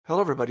Hello,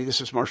 everybody. This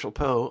is Marshall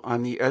Poe.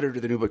 I'm the editor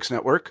of the New Books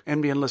Network.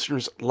 NBN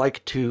listeners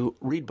like to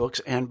read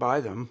books and buy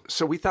them.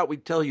 So we thought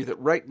we'd tell you that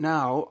right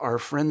now, our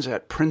friends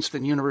at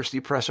Princeton University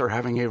Press are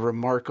having a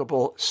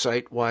remarkable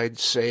site-wide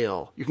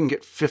sale. You can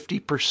get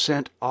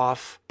 50%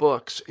 off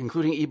books,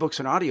 including ebooks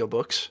and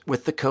audiobooks,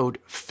 with the code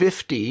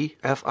 50,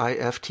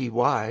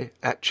 F-I-F-T-Y,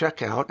 at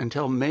checkout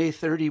until May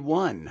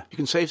 31. You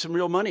can save some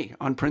real money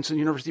on Princeton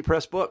University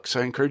Press books.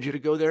 I encourage you to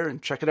go there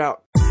and check it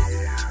out.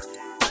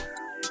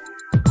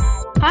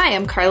 Hi,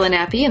 I'm Carla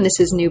Nappi, and this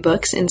is New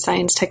Books in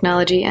Science,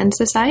 Technology, and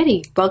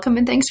Society. Welcome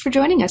and thanks for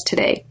joining us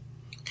today.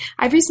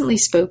 I recently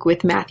spoke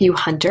with Matthew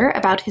Hunter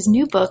about his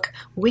new book,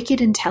 Wicked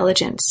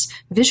Intelligence,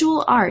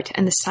 Visual Art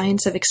and the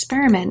Science of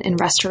Experiment in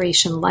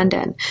Restoration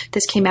London.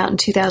 This came out in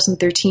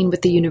 2013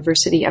 with the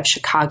University of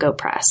Chicago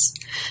Press.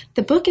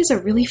 The book is a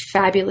really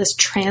fabulous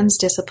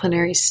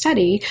transdisciplinary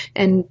study,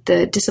 and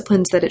the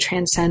disciplines that it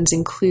transcends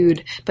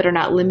include, but are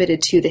not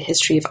limited to, the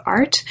history of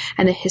art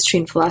and the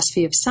history and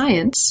philosophy of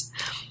science.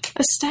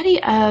 A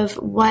study of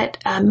what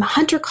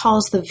Hunter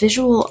calls the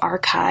visual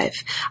archive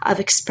of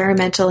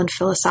experimental and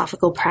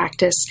philosophical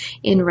practice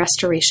in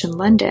Restoration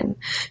London.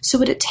 So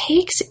what it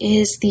takes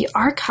is the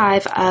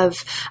archive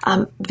of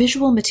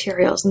visual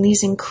materials, and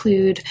these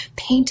include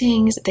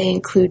paintings, they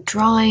include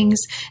drawings,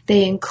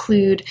 they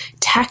include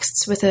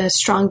texts with a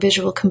strong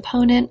visual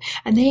component,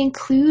 and they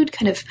include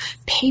kind of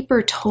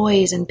paper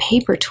toys and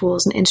paper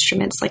tools and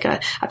instruments, like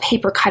a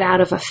paper cutout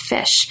of a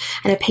fish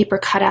and a paper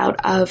cutout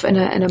of and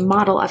a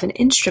model of an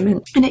instrument.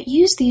 And it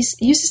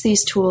uses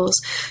these tools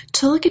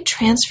to look at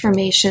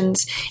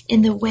transformations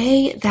in the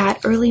way that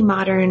early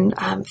modern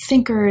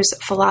thinkers,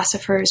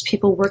 philosophers,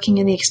 people working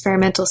in the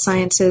experimental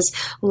sciences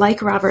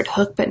like Robert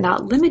Hooke, but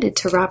not limited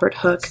to Robert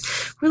Hooke,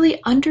 really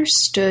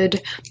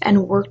understood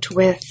and worked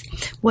with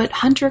what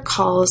Hunter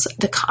calls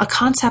a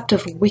concept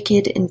of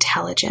wicked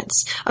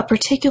intelligence, a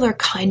particular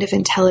kind of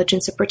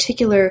intelligence, a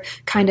particular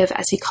kind of,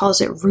 as he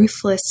calls it,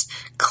 ruthless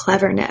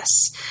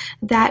cleverness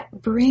that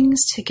brings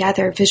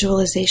together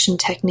visualization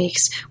techniques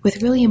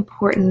with really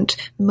important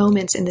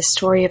moments in the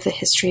story of the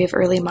history of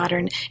early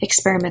modern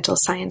experimental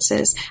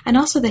sciences, and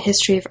also the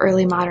history of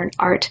early modern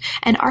art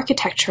and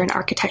architecture and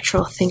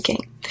architectural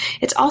thinking.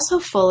 It's also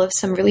full of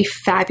some really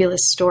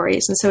fabulous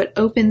stories, and so it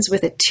opens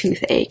with a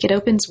toothache. It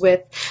opens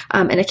with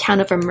an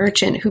account of a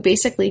merchant who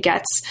basically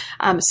gets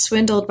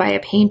swindled by a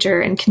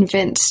painter and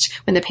convinced,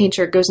 when the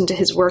painter goes into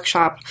his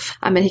workshop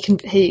and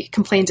he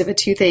complains of a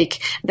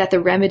toothache, that the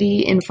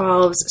remedy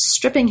involves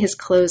stripping his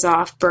clothes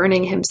off,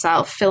 burning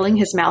himself, filling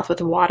his mouth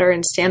with water,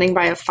 and standing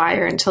by a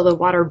fire until the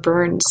water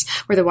burns,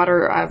 or the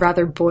water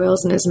rather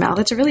boils in his mouth.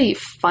 It's really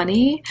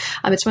funny.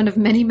 It's one of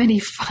many, many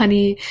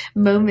funny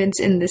moments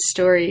in this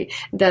story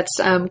that's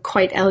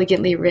quite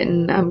elegantly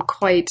written,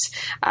 quite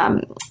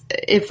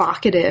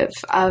evocative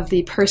of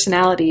the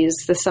personalities,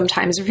 the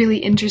sometimes really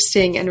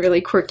interesting and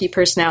really quirky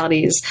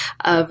personalities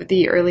of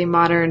the early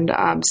modern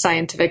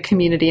scientific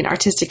community and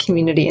artistic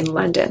community in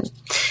London.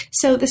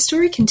 So the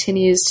story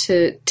continues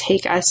to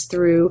take us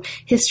through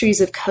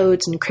histories of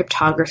codes and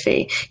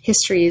cryptography,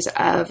 histories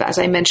of, as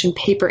I mentioned,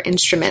 paper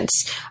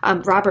instruments,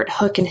 Robert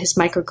Hooke and his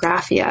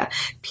micrographia,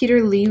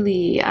 Peter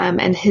Lely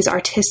and his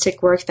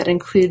artistic work that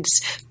includes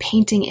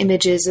painting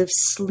images of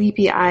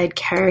sleepy-eyed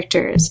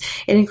characters.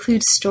 It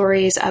includes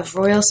stories of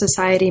Royal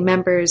Society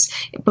members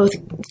both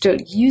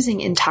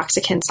using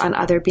intoxicants on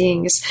other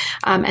beings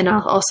and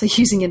also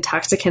using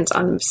intoxicants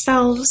on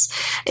themselves.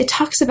 It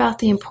talks about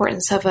the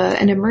importance of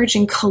an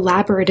emerging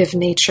collaborative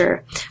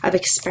nature of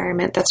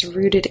experiment that's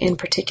rooted in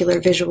particular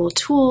visual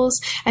tools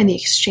and the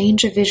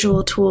exchange of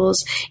visual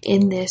tools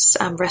in this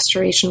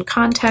restoration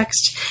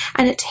context.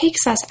 And it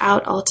takes us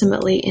out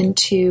ultimately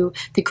into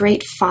the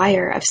Great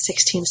Fire of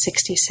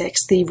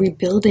 1666, the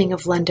rebuilding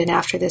of London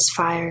after this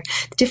fire,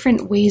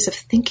 different ways of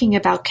thinking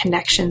about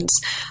connections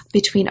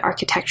between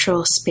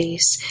architectural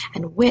space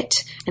and wit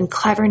and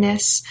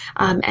cleverness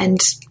and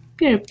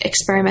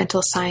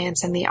experimental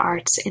science and the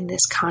arts in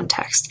this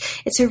context.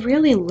 It's a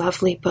really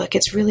lovely book.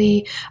 It's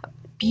really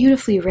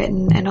beautifully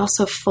written and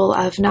also full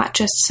of not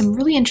just some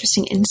really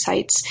interesting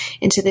insights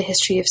into the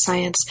history of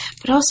science,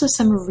 but also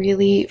some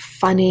really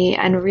funny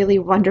and really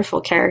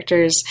wonderful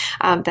characters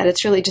that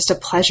it's really just a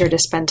pleasure to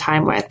spend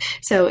time with.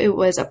 So it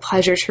was a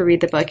pleasure to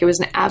read the book. It was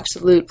an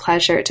absolute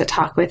pleasure to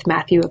talk with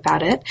Matthew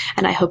about it,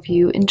 and I hope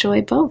you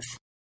enjoy both.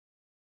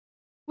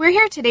 We're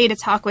here today to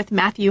talk with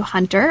Matthew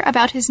Hunter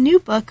about his new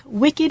book,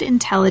 Wicked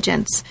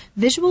Intelligence,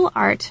 Visual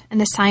Art and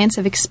the Science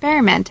of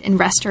Experiment in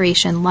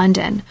Restoration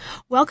London.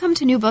 Welcome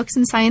to New Books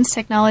in Science,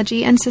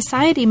 Technology, and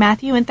Society,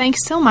 Matthew, and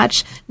thanks so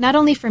much not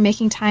only for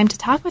making time to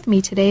talk with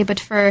me today, but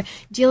for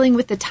dealing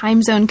with the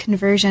time zone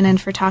conversion and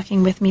for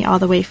talking with me all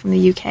the way from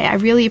the UK. I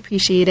really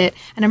appreciate it,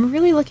 and I'm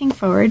really looking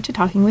forward to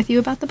talking with you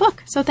about the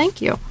book. So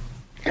thank you.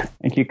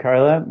 Thank you,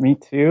 Carla. Me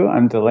too.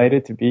 I'm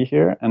delighted to be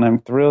here, and I'm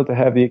thrilled to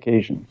have the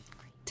occasion.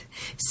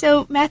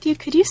 So, Matthew,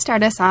 could you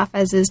start us off,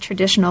 as is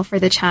traditional for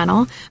the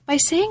channel, by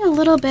saying a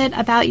little bit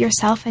about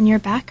yourself and your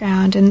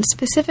background, and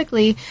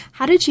specifically,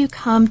 how did you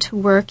come to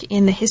work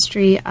in the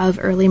history of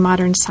early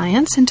modern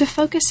science and to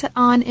focus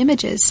on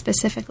images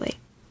specifically?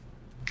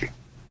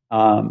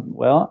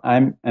 Well,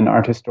 I'm an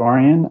art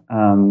historian.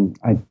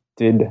 I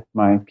did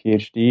my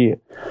PhD,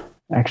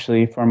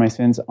 actually, for my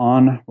sins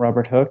on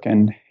Robert Hooke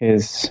and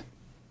his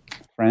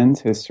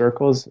friends, his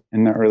circles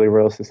in the early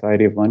Royal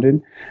Society of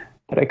London.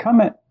 But I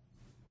come at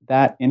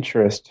that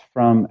interest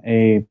from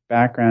a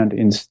background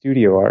in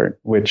studio art,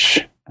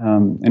 which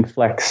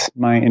inflects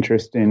my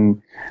interest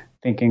in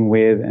thinking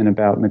with and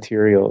about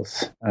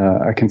materials,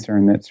 a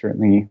concern that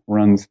certainly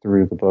runs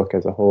through the book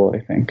as a whole, I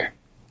think.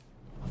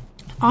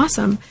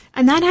 Awesome.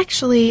 And that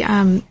actually,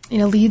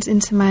 leads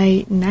into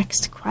my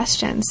next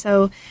question.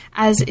 So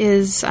as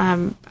is,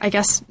 I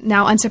guess,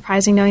 now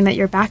unsurprising knowing that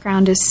your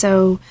background is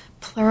so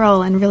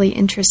plural and really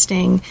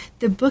interesting,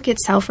 the book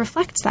itself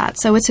reflects that.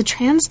 So it's a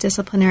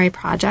transdisciplinary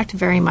project,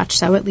 very much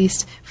so, at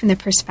least from the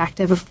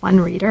perspective of one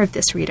reader, of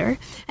this reader.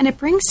 And it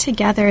brings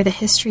together the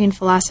history and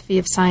philosophy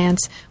of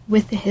science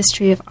with the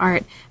history of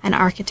art and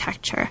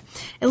architecture.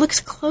 It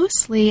looks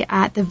closely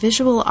at the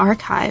visual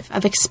archive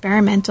of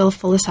experimental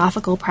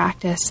philosophical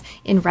practice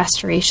in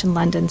Restoration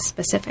London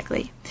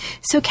specifically.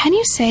 So can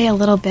you say a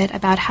little bit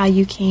about how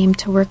you came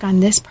to work on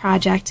this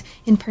project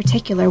in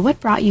particular? What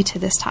brought you to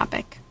this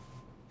topic?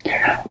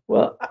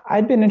 Well,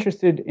 I'd been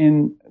interested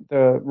in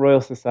the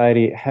Royal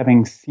Society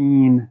having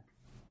seen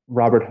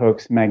Robert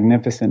Hooke's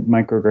magnificent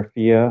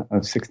Micrographia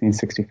of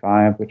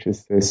 1665, which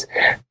is this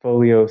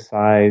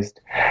folio-sized,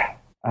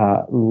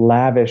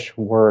 lavish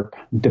work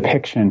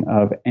depiction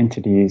of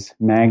entities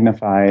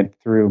magnified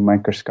through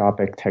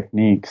microscopic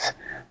techniques.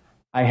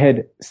 I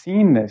had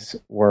seen this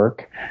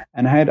work,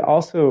 and I had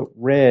also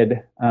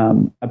read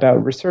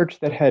about research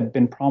that had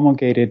been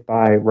promulgated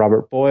by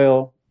Robert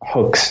Boyle,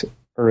 Hooke's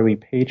early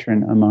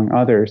patron, among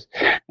others,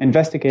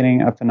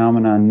 investigating a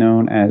phenomenon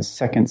known as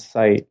second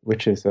sight,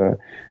 which is an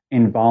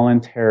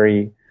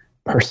involuntary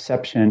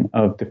perception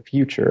of the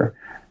future,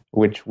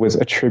 which was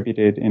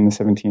attributed in the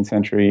 17th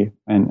century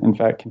and, in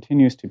fact,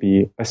 continues to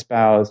be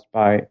espoused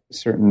by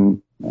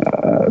certain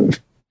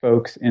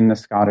folks in the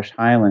Scottish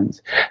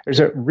Highlands.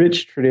 There's a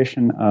rich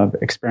tradition of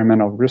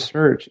experimental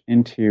research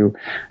into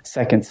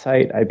second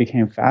sight. I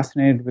became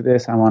fascinated with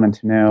this. I wanted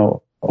to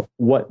know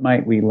what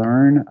might we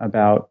learn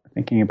about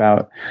thinking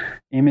about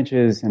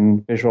images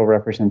and visual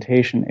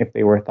representation if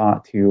they were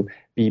thought to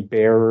be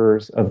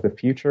bearers of the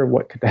future.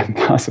 What could that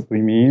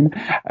possibly mean?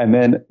 And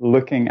then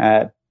looking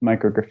at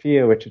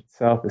Micrographia, which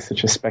itself is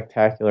such a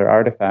spectacular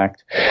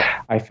artifact,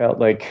 I felt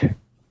like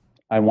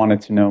I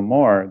wanted to know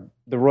more.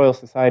 The Royal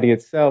Society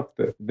itself,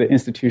 the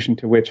institution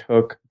to which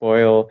Hooke,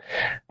 Boyle,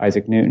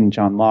 Isaac Newton,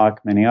 John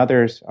Locke, many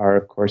others are,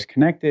 of course,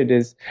 connected,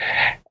 is,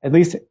 at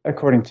least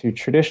according to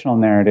traditional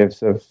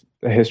narratives of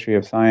the history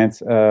of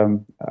science, a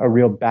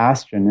real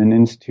bastion, an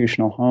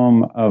institutional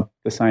home of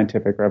the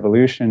scientific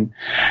revolution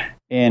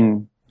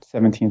in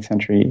 17th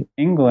century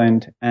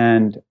England,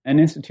 and an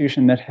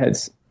institution that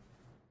has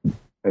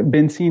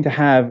been seen to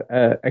have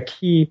a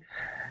key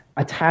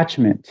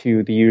attachment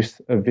to the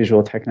use of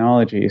visual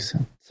technologies.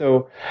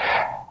 So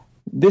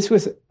this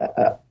was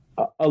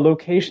a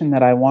location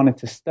that I wanted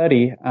to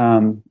study,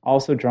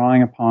 also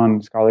drawing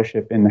upon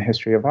scholarship in the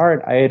history of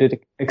art. I had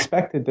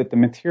expected that the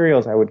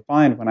materials I would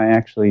find when I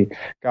actually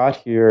got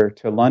here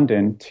to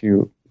London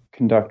to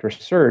conduct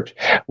research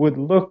would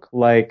look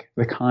like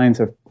the kinds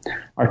of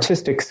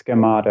artistic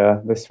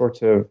schemata, the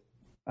sorts of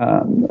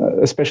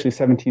especially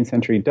 17th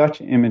century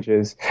Dutch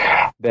images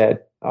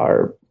that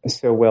are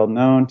so well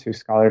known to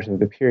scholars of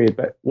the period.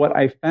 But what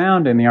I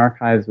found in the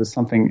archives was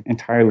something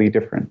entirely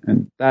different,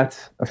 and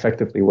that's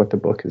effectively what the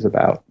book is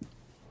about.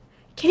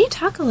 Can you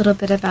talk a little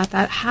bit about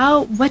that?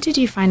 What did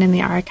you find in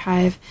the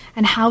archive,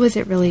 and how is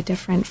it really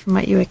different from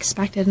what you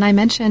expected? And I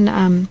mentioned,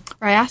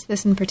 or I asked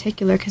this in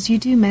particular because you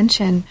do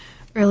mention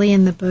early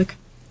in the book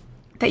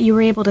that you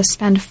were able to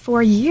spend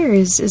 4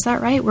 years, is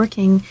that right,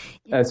 working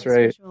in That's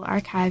right. visual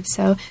archive.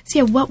 So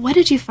yeah, what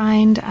did you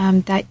find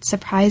that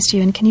surprised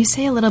you? And can you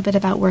say a little bit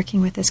about working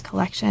with this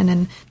collection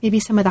and maybe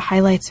some of the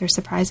highlights or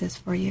surprises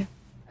for you?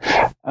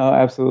 Oh,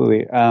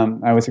 absolutely.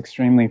 I was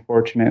extremely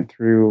fortunate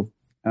through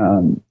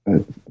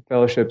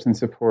fellowships and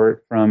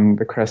support from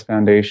the Crest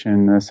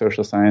Foundation, the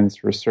Social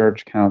Science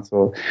Research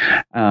Council,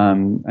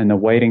 and the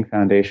Whiting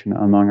Foundation,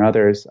 among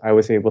others. I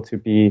was able to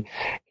be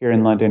here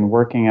in London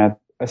working at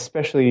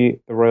especially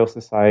the Royal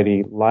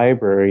Society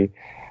Library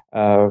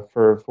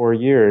for 4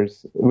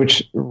 years,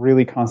 which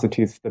really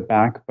constitutes the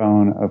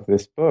backbone of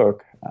this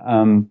book.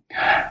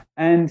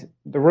 And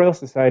the Royal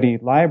Society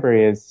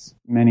Library, as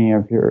many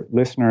of your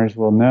listeners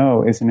will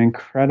know, is an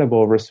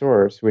incredible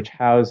resource which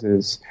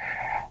houses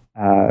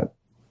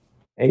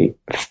a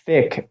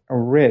thick,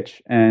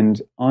 rich,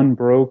 and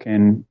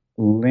unbroken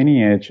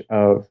lineage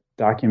of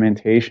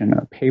documentation,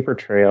 a paper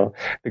trail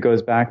that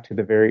goes back to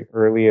the very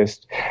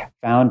earliest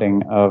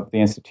founding of the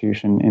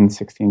institution in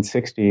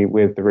 1660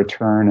 with the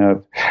return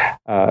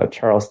of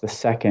Charles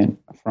II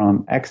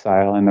from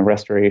exile and the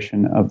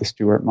restoration of the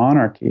Stuart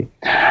monarchy.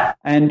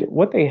 And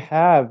what they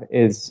have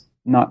is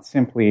not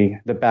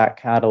simply the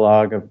back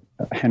catalog of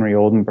Henry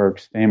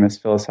Oldenburg's famous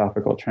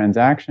Philosophical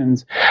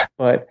Transactions,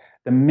 but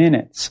the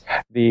minutes,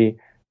 the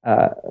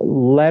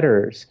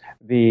letters,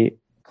 the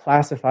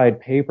classified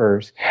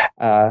papers,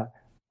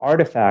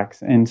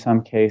 artifacts in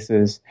some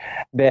cases,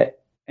 that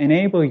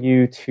enable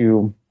you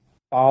to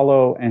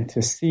follow and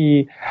to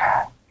see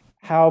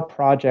how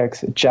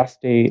projects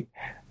gestate,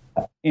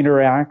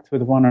 interact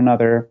with one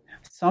another,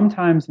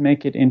 sometimes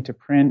make it into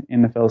print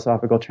in the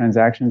Philosophical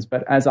Transactions,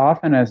 but as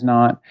often as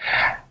not,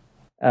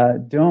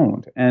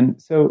 don't.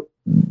 And so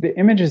the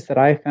images that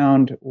I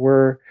found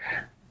were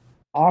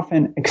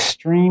often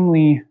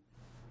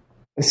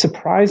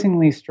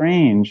surprisingly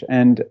strange,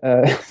 and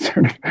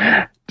sort of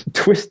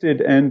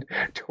twisted and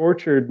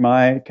tortured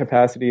my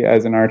capacity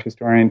as an art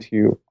historian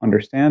to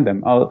understand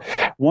them.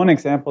 One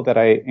example that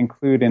I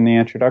include in the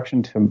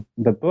introduction to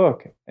the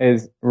book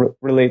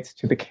relates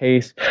to the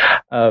case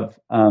of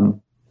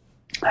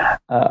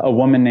a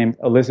woman named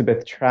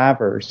Elizabeth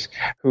Travers,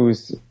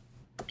 who's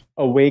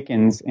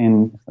awakens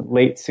in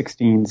late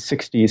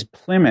 1660s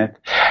Plymouth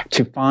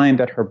to find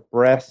that her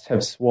breasts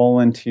have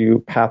swollen to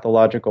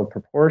pathological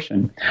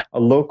proportion. A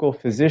local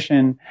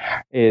physician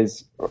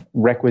is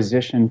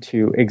requisitioned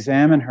to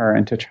examine her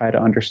and to try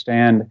to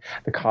understand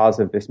the cause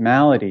of this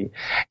malady.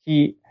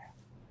 He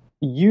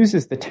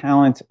uses the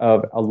talent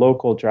of a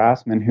local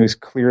draftsman who's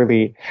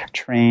clearly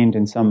trained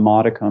in some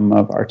modicum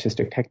of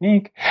artistic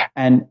technique,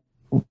 and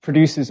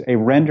produces a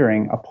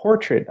rendering, a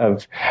portrait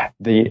of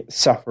the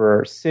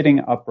sufferer sitting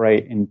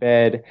upright in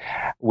bed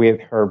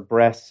with her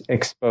breasts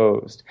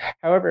exposed.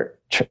 However,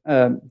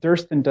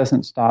 Thurston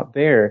doesn't stop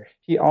there.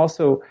 He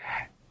also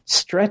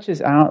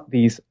stretches out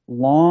these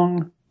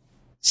long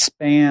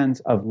spans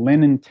of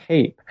linen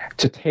tape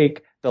to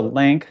take the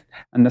length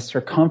and the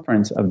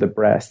circumference of the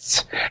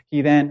breasts.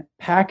 He then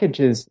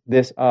packages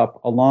this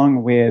up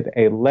along with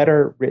a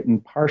letter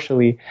written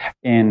partially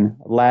in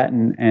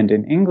Latin and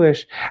in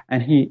English,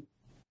 and he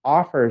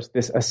offers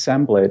this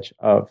assemblage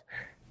of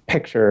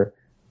picture,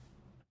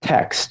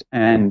 text,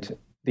 and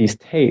these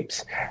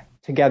tapes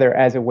together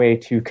as a way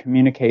to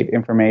communicate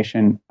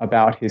information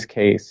about his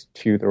case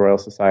to the Royal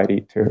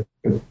Society,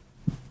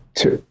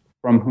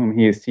 from whom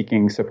he is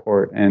seeking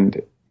support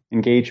and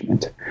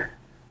engagement.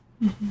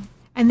 Mm-hmm.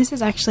 And this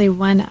is actually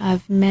one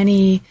of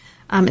many,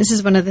 this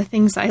is one of the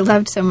things I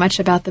loved so much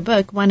about the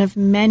book, one of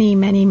many,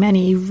 many,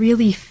 many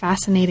really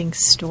fascinating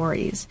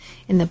stories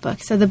in the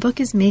book. So the book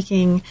is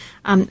making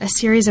a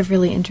series of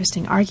really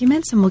interesting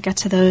arguments, and we'll get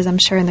to those, I'm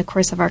sure, in the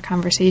course of our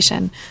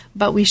conversation.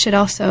 But we should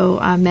also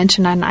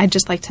mention, and I'd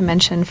just like to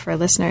mention for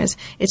listeners,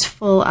 it's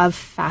full of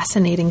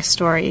fascinating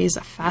stories,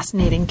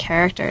 fascinating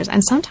characters,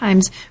 and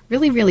sometimes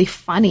really, really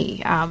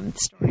funny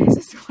stories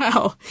as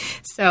well.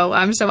 So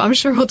I'm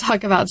sure we'll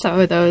talk about some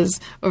of those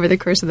over the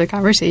course of the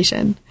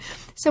conversation.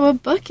 So a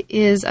book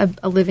is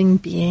a living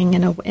being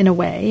in a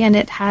way, and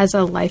it has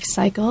a life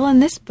cycle.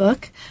 And this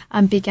book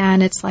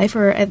began its life,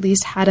 or at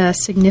least had a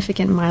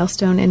significant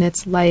milestone in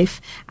its life,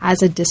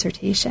 as a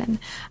dissertation.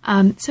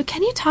 So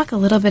can you talk a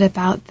little bit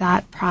about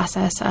that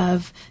process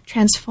of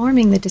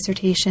transforming the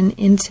dissertation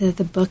into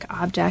the book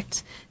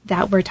object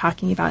that we're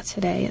talking about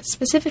today?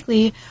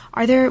 Specifically,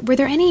 were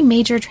there any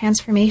major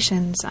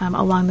transformations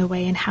along the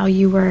way in how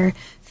you were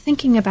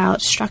thinking about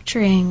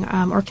structuring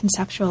or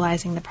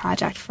conceptualizing the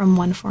project from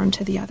one form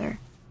to the other?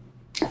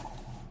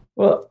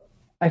 Well,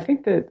 I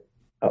think that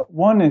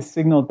one is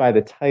signaled by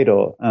the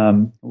title,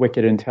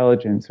 Wicked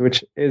Intelligence,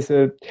 which is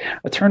a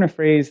turn of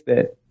phrase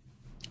that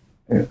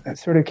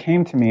sort of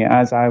came to me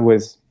as I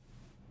was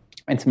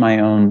into my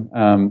own.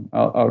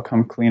 I'll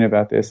come clean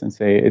about this and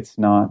say it's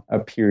not a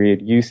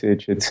period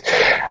usage. It's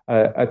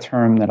a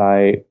term that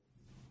I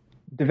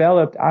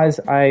developed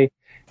as I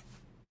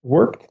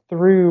worked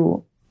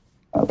through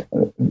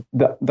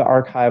the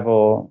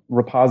archival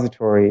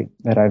repository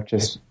that I've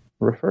just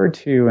referred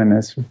to, and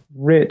this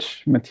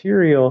rich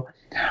material,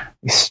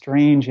 these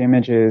strange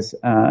images,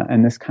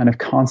 and this kind of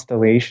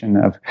constellation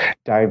of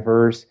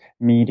diverse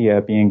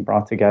media being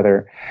brought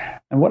together.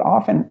 And what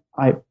often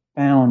I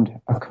found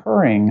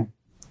occurring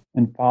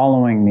in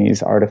following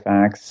these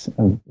artifacts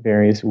of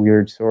various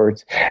weird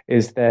sorts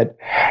is that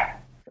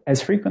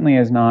as frequently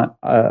as not,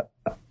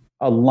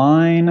 a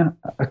line,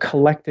 a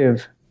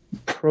collective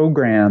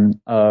program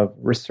of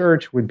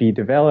research would be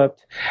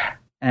developed,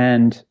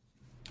 and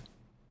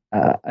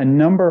a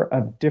number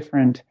of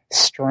different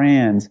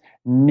strands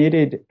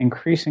knitted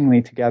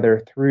increasingly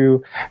together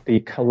through the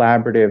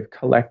collaborative,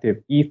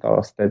 collective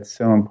ethos that's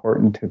so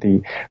important to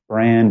the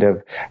brand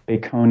of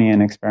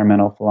Baconian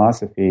experimental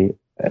philosophy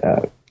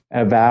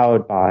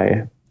avowed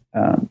by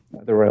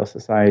the Royal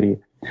Society.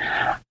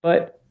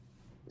 But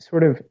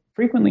sort of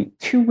frequently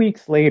 2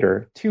 weeks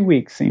later, 2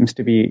 weeks seems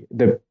to be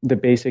the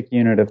basic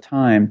unit of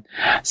time,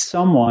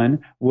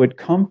 someone would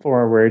come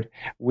forward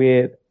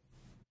with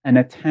an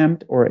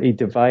attempt or a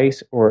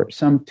device or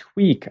some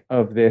tweak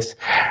of this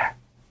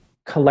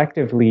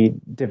collectively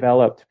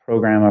developed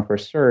program of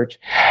research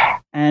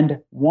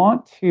and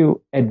want to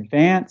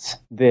advance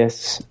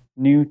this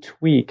new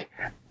tweak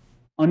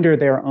under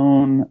their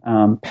own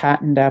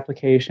patent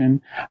application,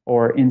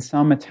 or in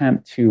some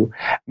attempt to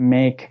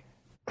make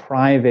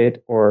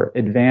private or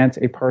advance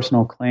a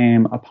personal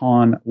claim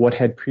upon what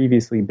had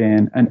previously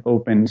been an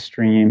open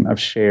stream of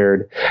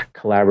shared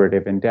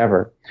collaborative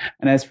endeavor.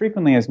 And as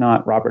frequently as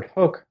not, Robert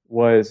Hooke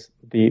was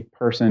the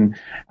person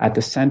at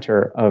the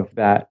center of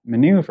that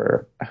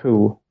maneuver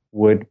who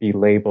would be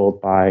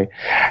labeled by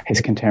his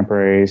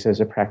contemporaries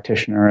as a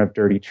practitioner of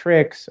dirty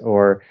tricks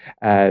or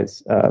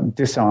as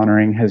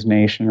dishonoring his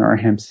nation or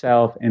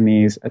himself in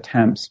these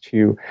attempts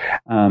to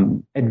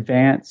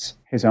advance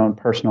his own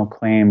personal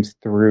claims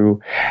through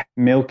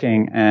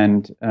milking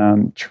and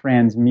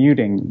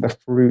transmuting the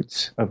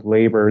fruits of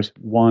labors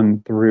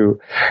won through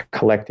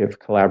collective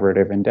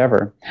collaborative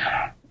endeavor.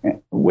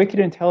 Wicked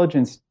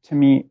Intelligence to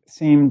me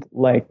seemed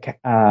like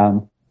a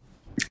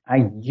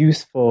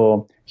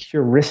useful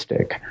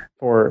heuristic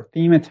for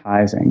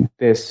thematizing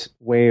this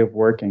way of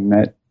working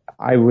that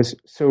I was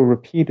so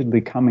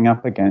repeatedly coming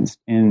up against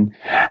in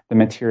the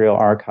material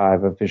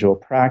archive of visual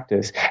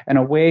practice, and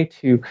a way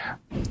to,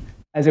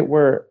 as it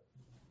were,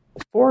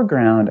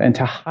 foreground and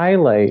to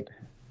highlight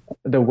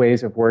the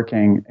ways of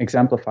working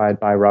exemplified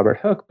by Robert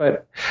Hooke,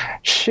 but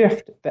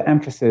shift the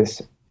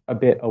emphasis a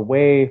bit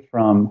away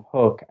from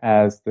Hooke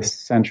as the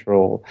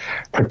central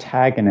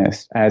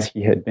protagonist, as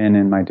he had been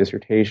in my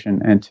dissertation,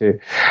 and to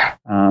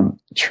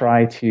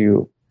try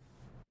to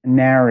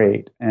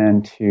narrate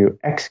and to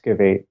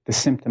excavate the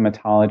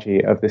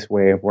symptomatology of this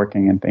way of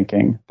working and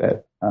thinking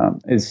that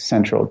is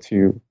central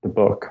to the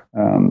book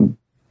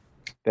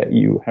that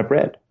you have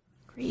read.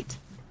 Great.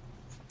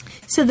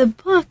 So the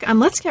book,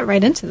 let's get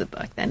right into the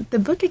book then. The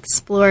book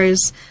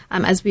explores,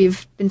 as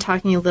we've been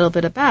talking a little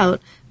bit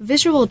about,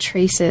 visual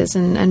traces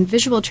and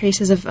visual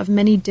traces of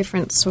many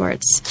different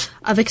sorts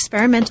of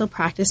experimental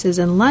practices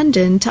in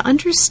London to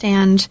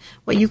understand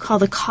what you call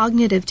the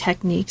cognitive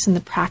techniques and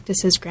the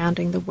practices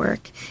grounding the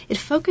work. It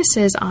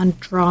focuses on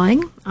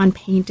drawing, on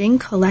painting,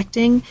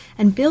 collecting,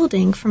 and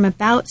building from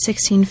about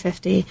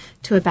 1650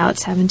 to about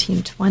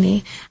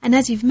 1720. And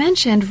as you've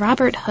mentioned,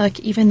 Robert Hooke,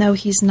 even though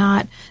he's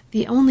not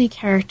the only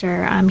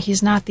character,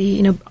 he's not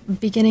the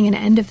beginning and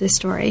end of this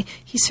story,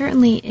 he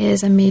certainly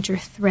is a major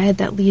thread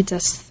that leads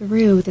us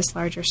through this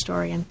larger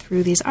story and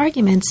through these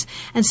arguments.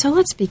 And so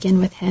let's begin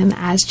with him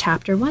as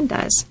Chapter 1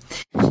 does.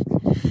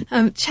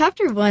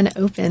 Chapter 1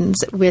 opens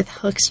with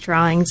Hooke's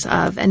drawings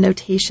of and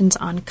notations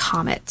on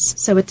comets.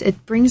 So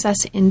it brings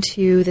us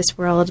into this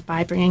world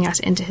by bringing us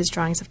into his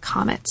drawings of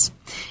comets.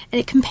 And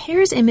it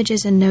compares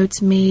images and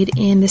notes made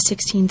in the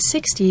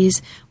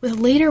 1660s with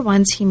later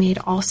ones he made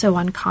also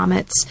on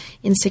comets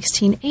in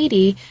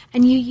 1680.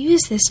 And you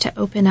use this to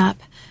open up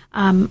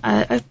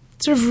a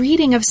sort of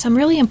reading of some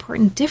really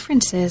important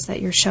differences that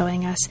you're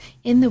showing us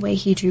in the way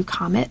he drew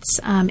comets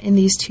in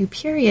these two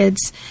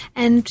periods,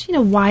 and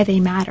why they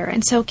matter.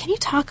 And so, can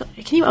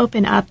you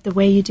open up the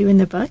way you do in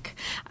the book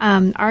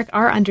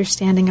our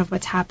understanding of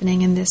what's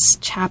happening in this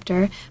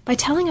chapter by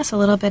telling us a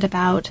little bit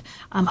about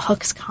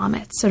Hooke's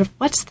comets? Sort of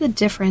what's the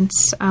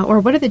difference, or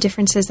what are the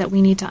differences that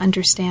we need to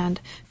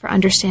understand for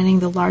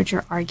understanding the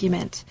larger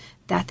argument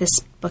that this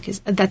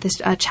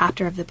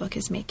chapter of the book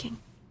is making?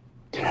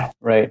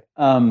 Right.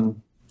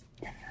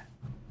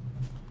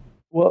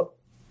 Well,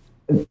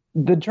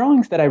 the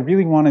drawings that I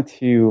really wanted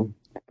to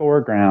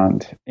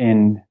foreground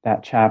in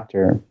that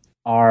chapter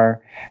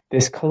are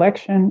this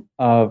collection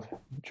of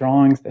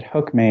drawings that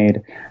Hooke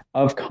made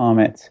of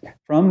comets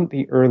from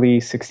the early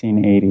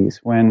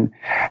 1680s, when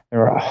there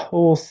were a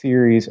whole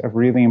series of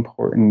really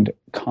important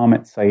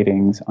comet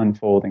sightings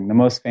unfolding, the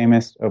most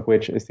famous of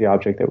which is the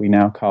object that we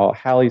now call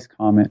Halley's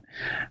Comet,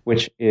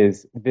 which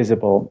is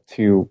visible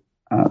to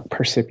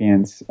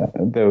percipients,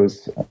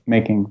 those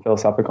making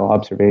philosophical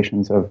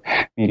observations of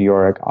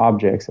meteoric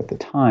objects at the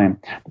time.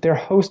 But there are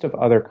a host of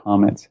other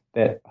comets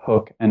that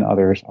Hooke and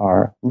others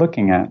are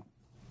looking at.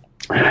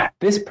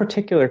 This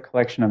particular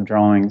collection of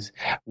drawings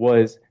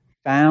was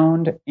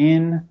found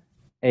in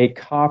a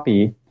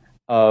copy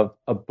of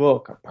a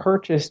book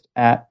purchased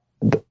at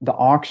the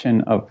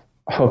auction of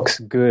Hooke's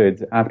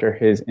goods after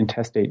his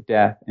intestate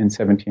death in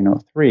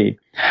 1703.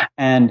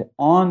 And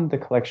on the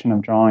collection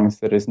of drawings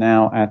that is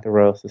now at the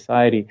Royal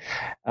Society,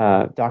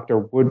 Dr.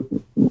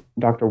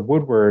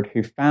 Woodward,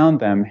 who found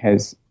them,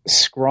 has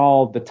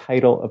scrawled the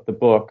title of the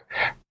book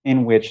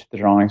in which the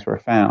drawings were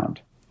found.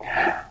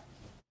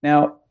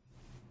 Now,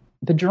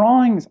 the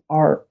drawings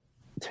are,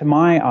 to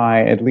my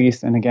eye at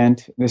least, and again,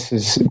 this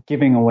is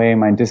giving away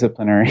my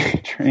disciplinary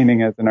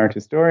training as an art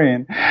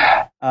historian,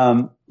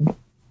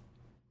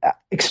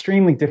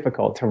 extremely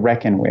difficult to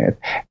reckon with.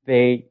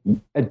 They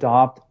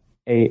adopt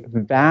a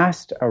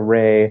vast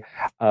array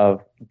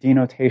of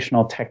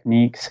denotational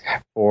techniques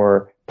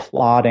for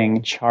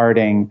plotting,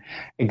 charting,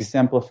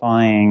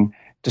 exemplifying,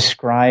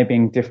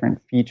 describing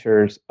different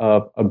features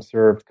of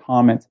observed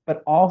comets,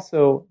 but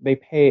also they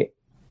pay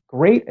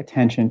great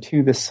attention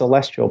to the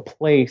celestial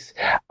place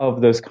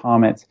of those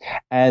comets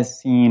as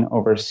seen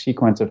over a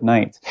sequence of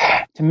nights.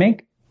 To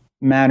make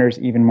matters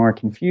even more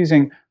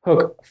confusing,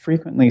 Hooke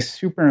frequently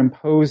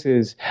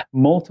superimposes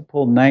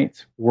multiple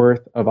nights'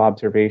 worth of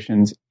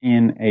observations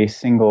in a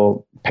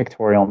single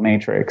pictorial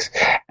matrix.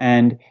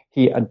 And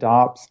he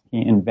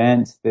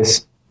invents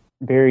this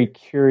very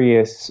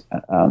curious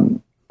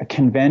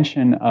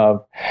convention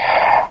of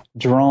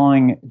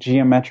drawing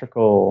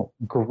geometrical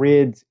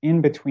grids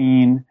in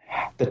between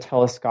the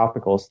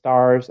telescopical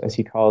stars, as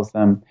he calls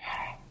them,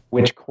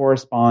 which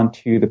correspond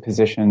to the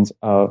positions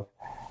of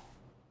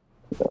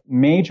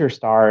major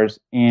stars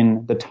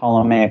in the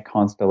Ptolemaic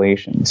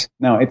constellations.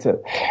 Now, it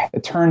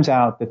turns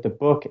out that the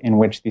book in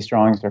which these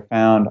drawings are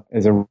found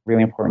is a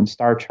really important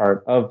star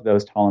chart of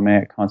those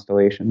Ptolemaic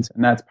constellations,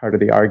 and that's part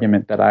of the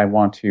argument that I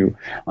want to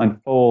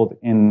unfold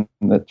in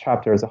the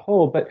chapter as a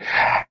whole. But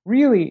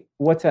really,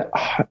 what's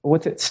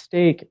at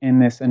stake in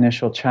this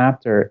initial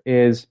chapter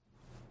is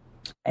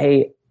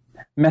a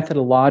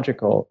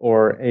methodological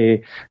or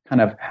a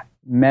kind of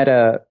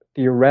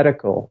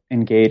meta-theoretical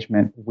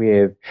engagement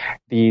with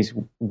these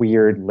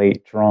weird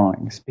late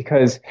drawings.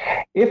 Because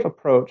if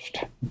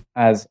approached,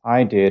 as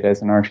I did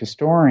as an art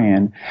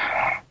historian,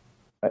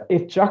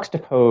 if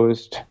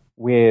juxtaposed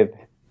with,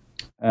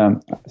 I'll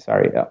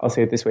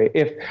say it this way,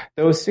 if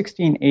those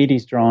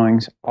 1680s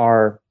drawings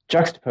are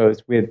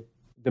juxtaposed with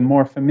the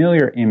more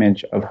familiar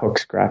image of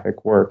Hooke's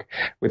graphic work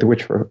with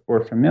which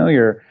we're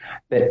familiar,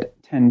 that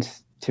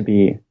tends to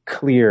be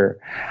clear,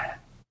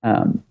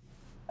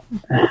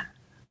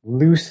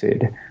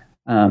 lucid,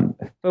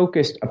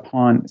 focused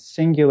upon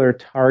singular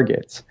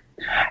targets.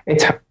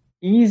 It's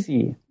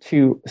easy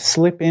to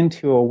slip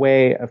into a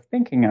way of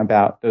thinking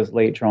about those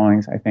late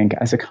drawings, I think,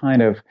 as a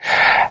kind of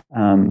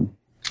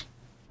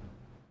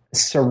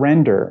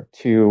surrender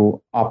to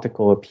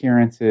optical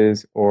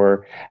appearances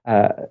or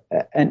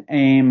an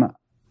aim,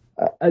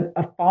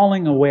 a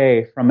falling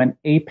away from an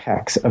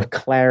apex of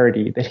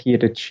clarity that he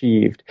had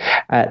achieved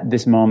at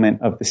this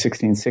moment of the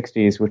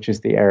 1660s, which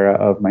is the era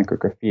of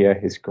micrographia,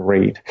 his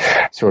great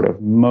sort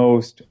of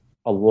most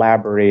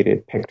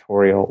elaborated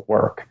pictorial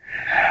work.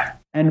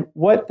 And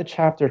what the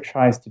chapter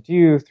tries to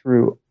do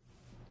through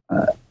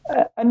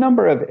a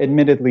number of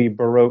admittedly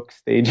Baroque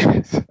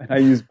stages, and I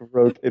use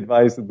Baroque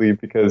advisedly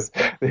because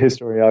the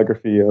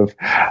historiography of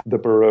the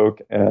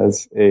Baroque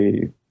as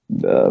a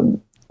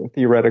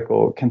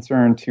theoretical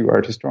concern to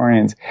art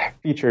historians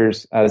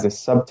features as a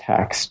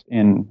subtext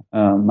in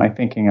my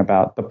thinking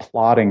about the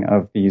plotting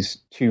of these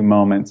two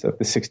moments of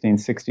the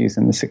 1660s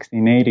and the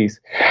 1680s.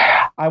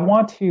 I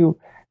want to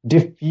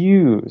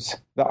diffuse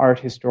the art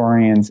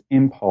historian's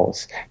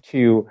impulse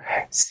to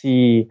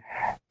see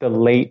the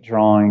late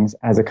drawings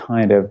as a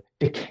kind of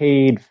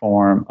decayed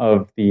form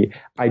of the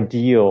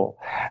ideal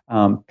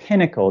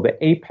pinnacle, the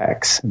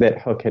apex that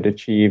Hooke had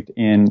achieved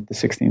in the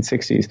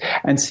 1660s,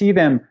 and see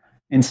them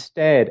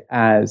instead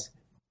as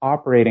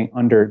operating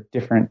under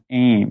different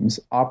aims,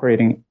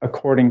 operating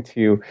according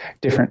to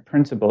different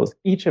principles,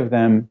 each of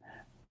them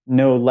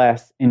no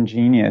less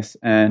ingenious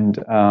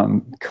and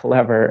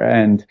clever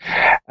and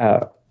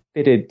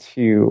fitted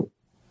to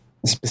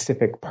a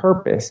specific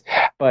purpose,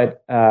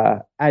 but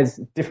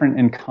as different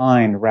in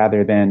kind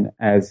rather than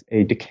as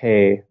a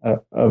decay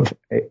of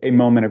a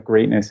moment of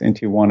greatness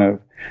into one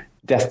of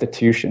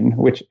destitution,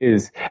 which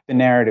is the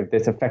narrative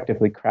that's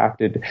effectively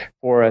crafted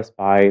for us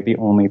by the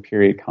only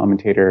period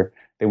commentator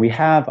that we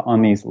have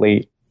on these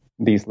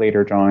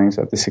later drawings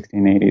of the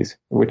 1680s,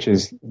 which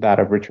is that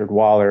of Richard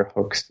Waller,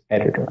 Hooke's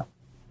editor.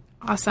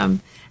 Awesome.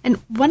 And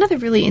one of the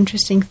really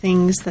interesting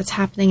things that's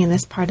happening in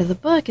this part of the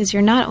book is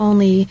you're not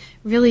only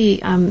really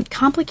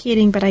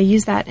complicating, but I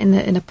use that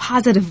in a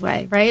positive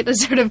way, right? A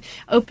sort of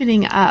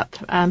opening up,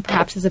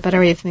 perhaps is a better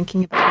way of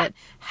thinking about it,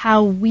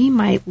 how we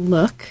might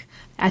look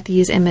at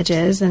these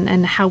images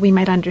and how we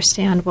might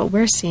understand what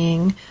we're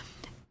seeing,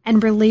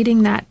 and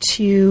relating that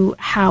to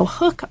how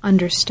Hooke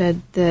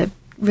understood the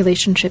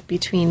relationship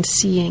between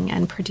seeing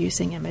and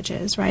producing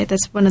images, right?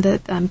 That's one of the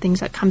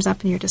things that comes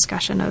up in your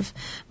discussion of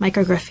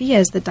micrographia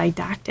is the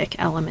didactic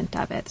element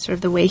of it, sort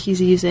of the way he's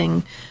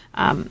using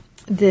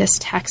this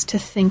text to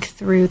think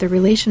through the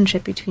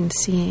relationship between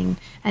seeing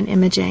and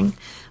imaging.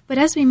 But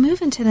as we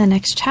move into the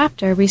next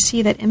chapter, we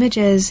see that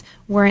images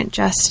weren't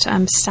just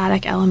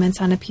static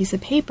elements on a piece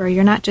of paper.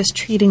 You're not just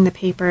treating the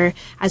paper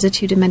as a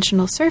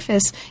two-dimensional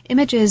surface.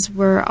 Images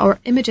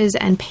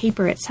and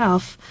paper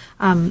itself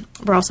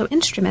were also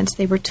instruments.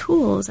 They were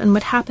tools. And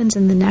what happens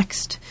in the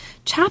next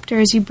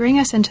chapter is you bring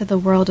us into the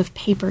world of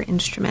paper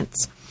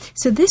instruments.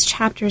 So this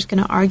chapter is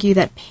going to argue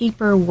that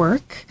paper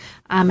work,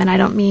 and I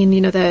don't mean,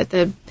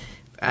 the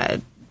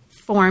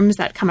forms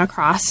that come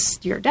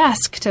across your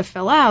desk to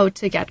fill out,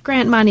 to get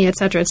grant money, et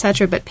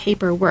cetera, but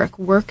paper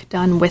work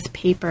done with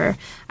paper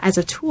as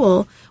a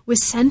tool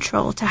was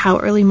central to how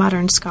early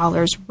modern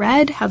scholars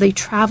read, how they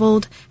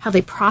traveled, how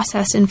they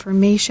processed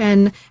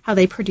information, how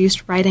they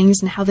produced writings,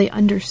 and how they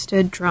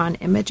understood drawn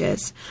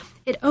images.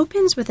 It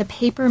opens with a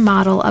paper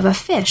model of a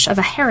fish, of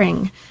a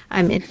herring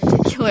in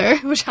particular,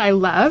 which I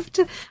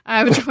loved.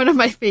 It's one of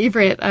my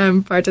favorite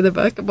parts of the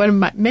book, one of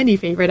my many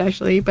favorite,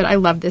 actually, but I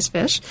love this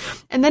fish.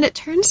 And then it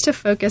turns to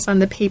focus on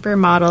the paper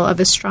model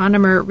of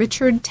astronomer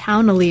Richard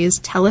Towneley's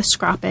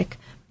telescopic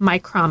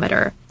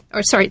micrometer,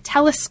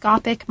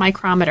 telescopic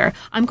micrometer.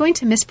 I'm going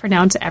to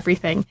mispronounce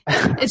everything.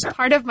 It's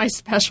part of my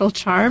special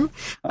charm.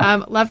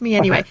 Love me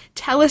anyway.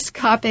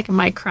 Telescopic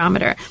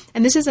micrometer.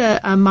 And this is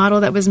a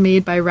model that was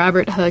made by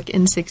Robert Hooke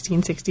in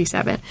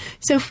 1667.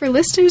 So for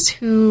listeners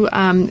who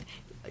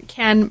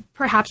can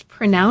perhaps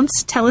pronounce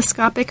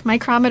telescopic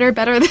micrometer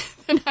better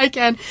than I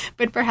can,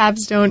 but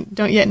perhaps don't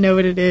yet know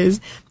what it is,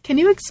 can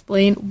you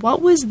explain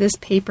what was this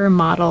paper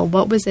model?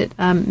 What was it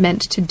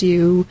meant to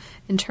do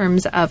in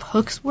terms of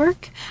Hooke's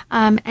work?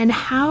 And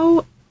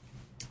how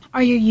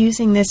are you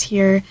using this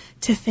here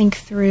to think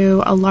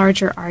through a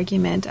larger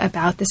argument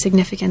about the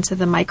significance of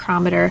the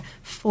micrometer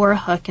for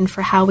Hooke and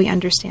for how we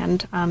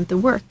understand the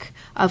work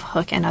of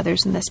Hooke and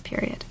others in this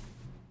period?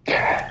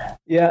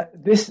 Yeah,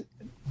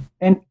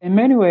 in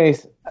many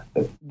ways,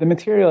 the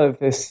material of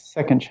this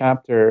second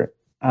chapter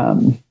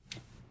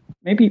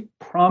maybe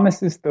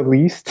promises the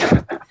least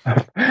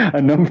of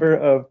a number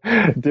of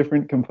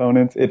different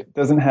components. It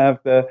doesn't have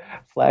the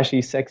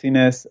flashy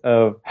sexiness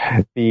of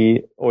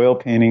the oil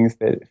paintings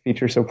that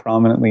feature so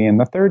prominently in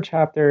the third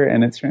chapter,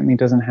 and it certainly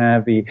doesn't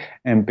have the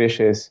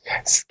ambitious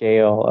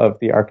scale of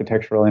the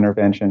architectural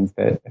interventions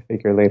that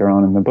figure later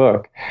on in the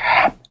book.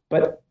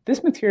 But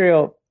this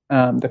material,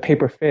 the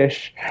paper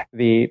fish,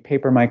 the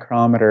paper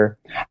micrometer,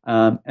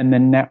 and the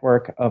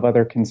network of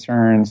other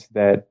concerns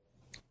that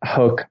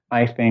Hooke,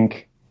 I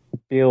think,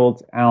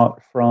 builds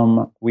out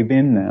from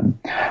within them,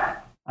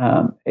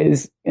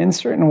 is in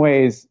certain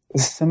ways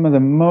some of the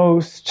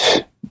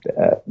most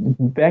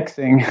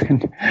vexing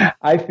and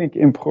I think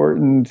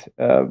important,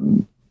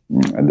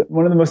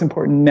 one of the most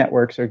important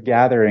networks or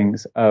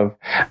gatherings of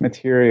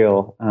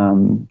material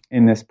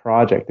in this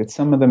project. It's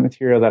some of the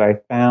material that I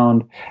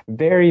found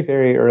very,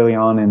 very early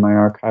on in my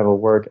archival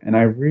work, and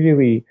I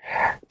really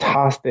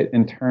tossed it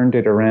and turned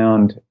it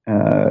around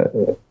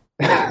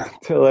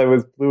till I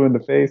was blue in the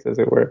face, as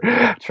it were,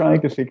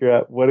 trying to figure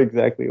out what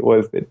exactly it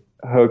was that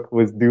Hooke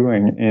was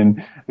doing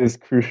in this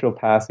crucial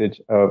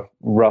passage of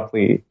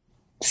roughly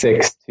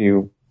 6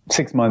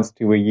 months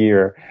to a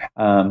year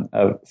of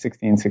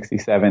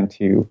 1667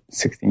 to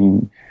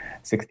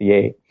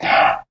 1668.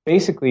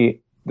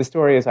 Basically, the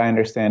story as I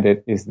understand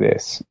it is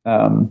this.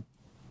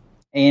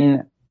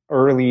 In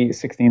early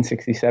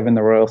 1667,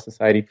 the Royal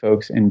Society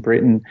folks in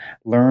Britain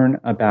learn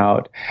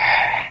about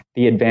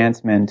the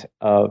advancement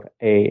of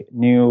a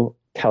new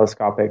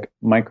telescopic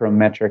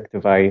micrometric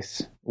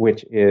device,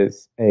 which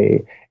is a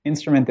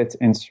instrument that's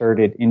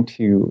inserted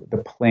into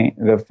the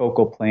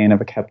focal plane of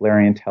a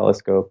Keplerian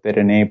telescope that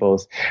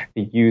enables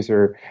the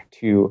user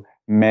to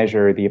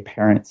measure the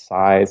apparent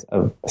size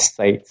of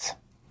sights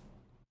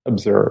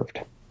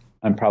observed.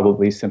 I'm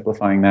probably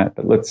simplifying that,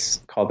 but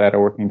let's call that a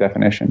working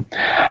definition.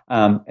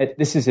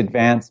 This is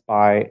advanced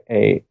by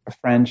a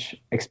French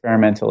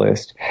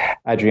experimentalist,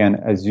 Adrien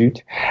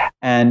Azout,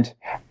 and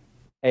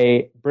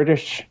a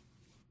British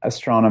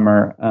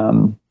astronomer,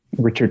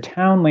 Richard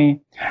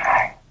Townley,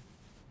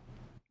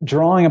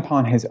 drawing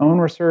upon his own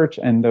research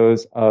and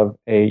those of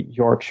a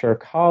Yorkshire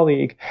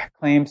colleague,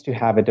 claims to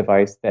have a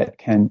device that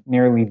can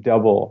nearly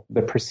double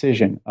the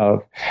precision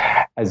of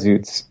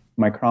Azout's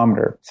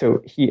micrometer.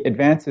 So he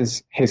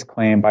advances his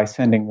claim by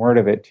sending word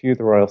of it to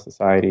the Royal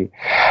Society.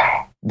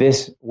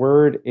 This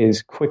word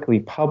is quickly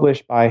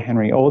published by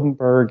Henry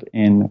Oldenburg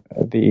in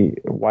the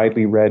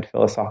widely read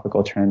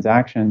Philosophical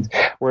Transactions,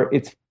 where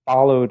it's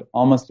followed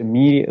almost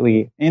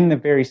immediately in the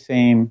very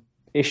same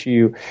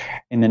issue.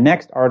 In the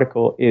next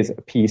article is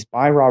a piece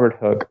by Robert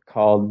Hooke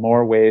called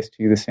More Ways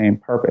to the Same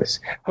Purpose.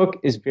 Hooke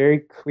is very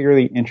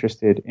clearly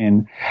interested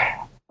in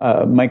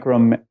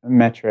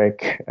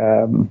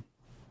micrometric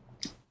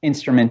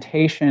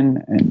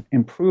instrumentation and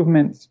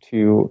improvements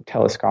to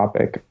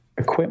telescopic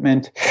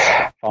equipment,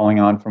 following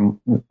on from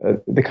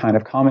the kind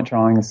of comet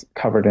drawings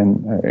covered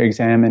and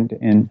examined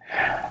in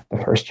the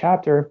first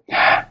chapter.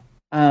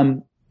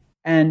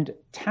 And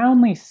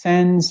Townley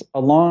sends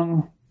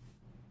along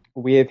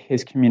with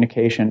his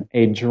communication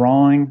a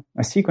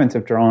sequence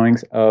of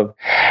drawings of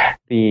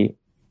the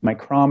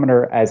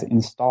micrometer as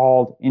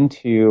installed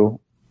into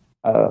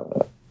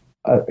a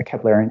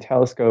Keplerian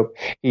telescope.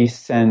 He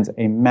sends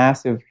a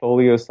massive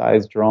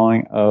folio-sized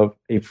drawing of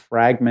a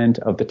fragment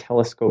of the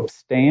telescope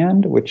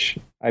stand, which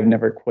I've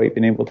never quite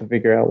been able to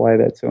figure out why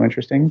that's so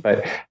interesting,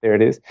 but there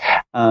it is.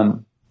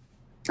 And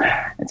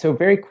so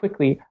very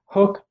quickly,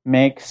 Hooke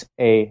makes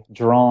a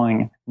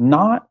drawing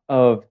not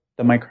of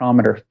the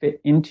micrometer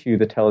fit into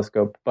the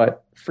telescope,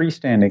 but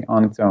freestanding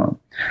on its own.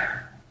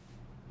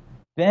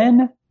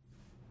 Then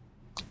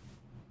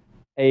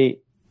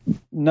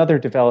another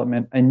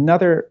development,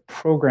 another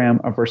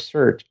program of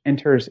research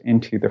enters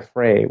into the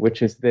fray,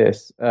 which is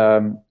this.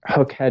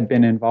 Hooke had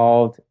been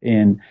involved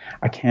in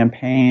a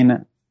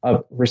campaign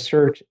of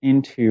research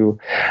into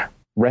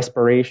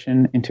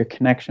respiration, into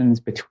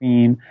connections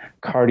between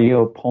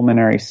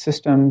cardiopulmonary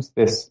systems.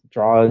 This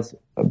draws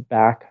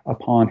back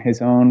upon his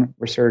own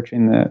research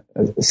in the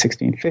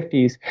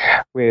 1650s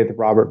with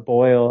Robert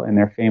Boyle and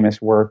their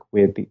famous work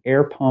with the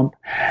air pump.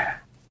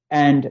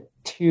 And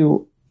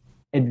to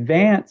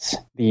advance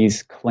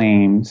these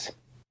claims,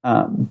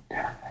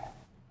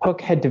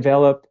 Hooke had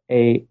developed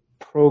a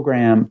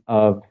program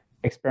of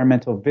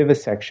experimental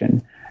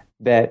vivisection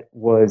that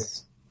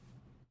was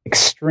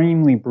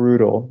extremely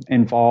brutal,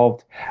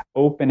 involved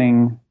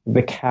opening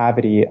the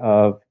cavity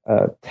of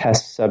a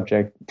test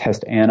subject,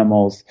 test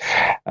animal's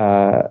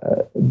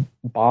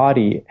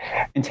body,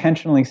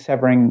 intentionally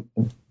severing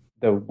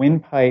the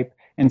windpipe,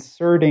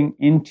 inserting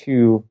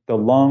into the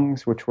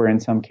lungs, which were in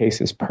some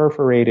cases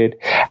perforated.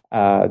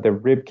 The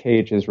rib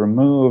cage is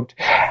removed.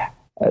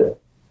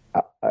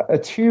 A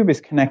tube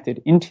is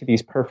connected into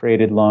these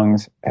perforated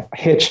lungs,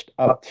 hitched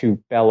up to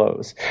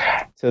bellows.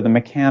 So the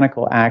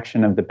mechanical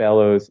action of the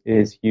bellows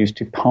is used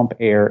to pump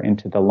air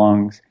into the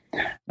lungs.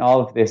 And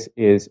all of this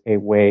is a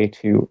way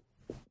to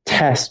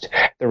test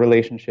the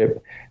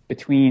relationship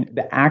between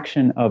the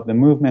action of the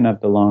movement of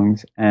the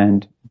lungs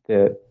and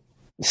the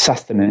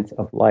sustenance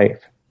of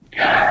life.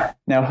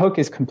 Now, Hooke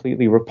is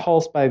completely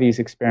repulsed by these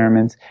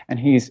experiments, and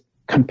he's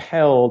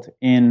compelled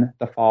in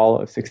the fall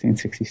of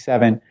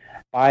 1667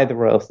 by the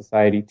Royal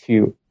Society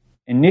to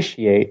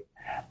initiate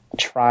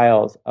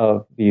trials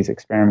of these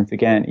experiments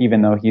again,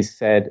 even though he's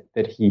said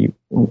that he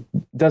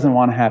doesn't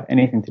want to have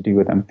anything to do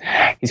with them.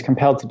 He's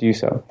compelled to do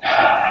so.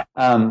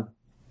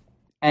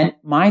 And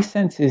my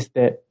sense is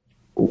that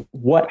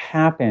what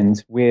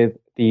happens with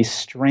the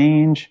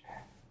strange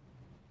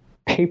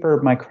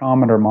paper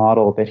micrometer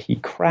model that he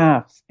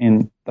crafts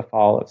in the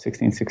fall of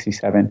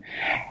 1667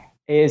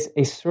 is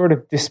a sort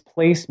of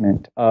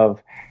displacement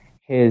of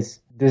his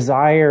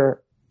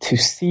desire to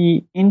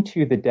see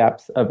into the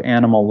depths of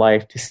animal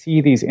life, to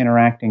see these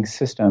interacting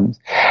systems,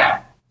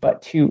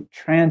 but to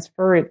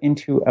transfer it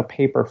into a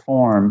paper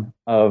form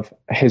of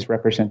his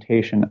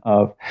representation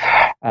of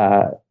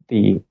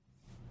the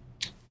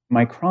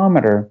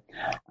micrometer,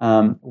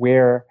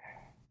 where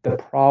the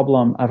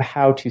problem of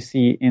how to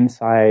see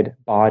inside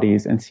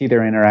bodies and see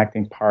their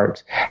interacting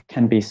parts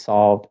can be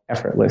solved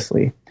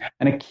effortlessly.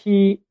 And a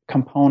key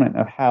component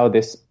of how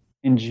this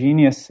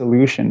ingenious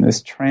solution,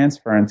 this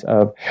transference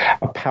of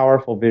a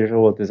powerful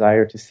visual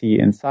desire to see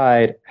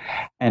inside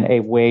and a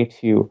way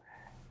to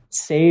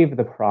save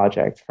the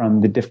project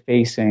from the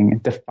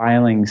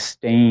defiling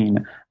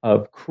stain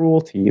of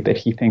cruelty that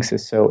he thinks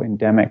is so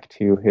endemic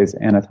to his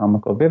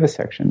anatomical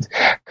vivisections,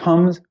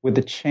 comes with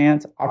the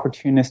chance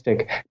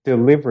opportunistic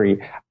delivery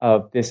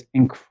of this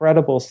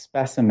incredible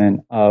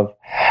specimen of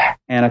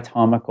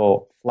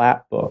anatomical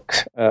flap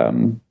books,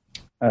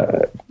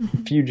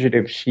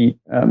 fugitive sheet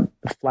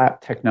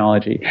flap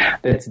technology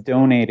that's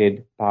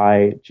donated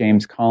by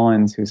James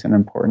Collins, who's an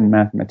important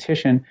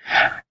mathematician,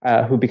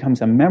 who becomes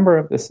a member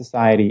of the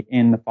society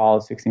in the fall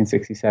of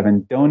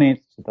 1667,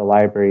 donates to the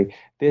library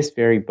this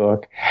very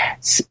book,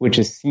 which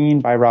is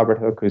seen by Robert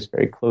Hooke, who's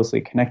very closely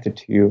connected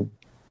to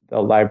the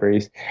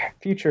library's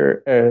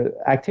future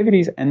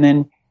activities. And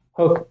then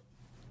Hooke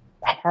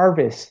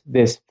harvests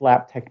this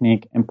flap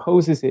technique and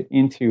poses it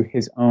into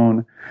his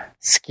own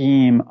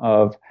scheme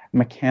of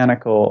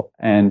mechanical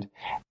and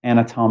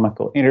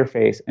anatomical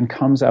interface and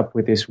comes up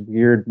with this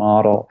weird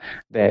model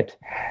that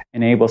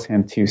enables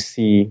him to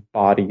see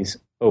bodies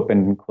open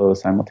and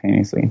closed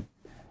simultaneously.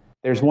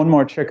 There's one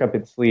more trick up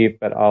its sleeve,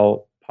 but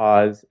I'll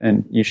pause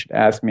and you should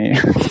ask me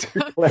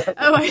to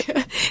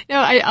clarify.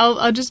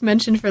 I'll just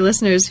mention for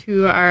listeners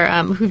who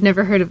are who've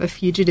never heard of a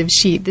fugitive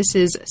sheet. This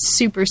is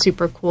super,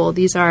 super cool.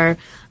 These are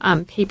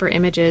paper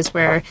images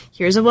where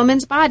here's a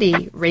woman's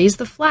body, raise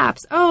the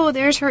flaps. Oh,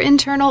 there's her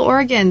internal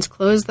organs.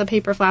 Close the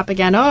paper flap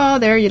again. Oh,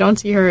 there you don't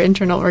see her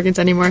internal organs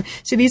anymore.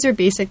 So these are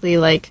basically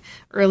like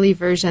early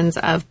versions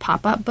of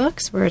pop-up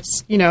books where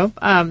it's,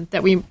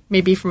 that we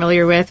may be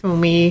familiar with when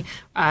we,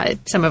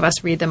 some of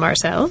us read them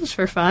ourselves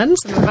for fun.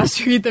 Some of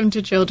us read them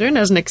to children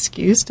as an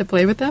excuse to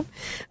play with them.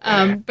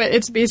 But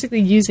it's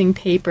basically using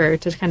paper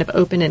to kind of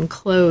open and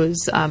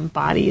close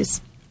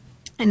bodies.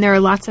 And there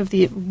are lots of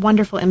the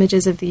wonderful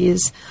images of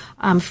these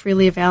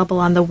freely available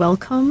on the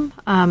Wellcome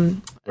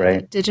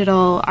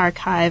digital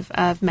archive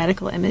of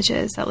medical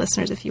images that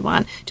listeners, if you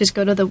want, just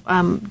go to the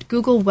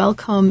Google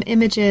Wellcome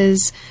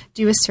images,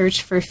 do a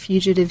search for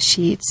fugitive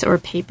sheets or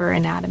paper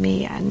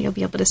anatomy, and you'll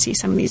be able to see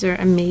some of these are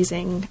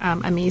amazing,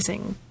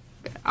 amazing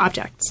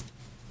objects.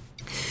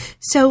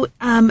 So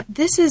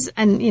this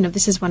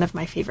is one of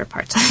my favorite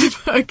parts of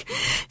the book.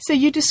 So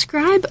you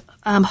describe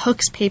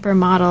Hooke's paper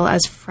model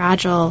as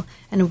fragile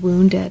and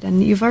wounded,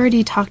 and you've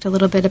already talked a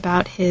little bit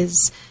about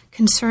his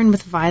concern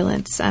with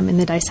violence in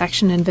the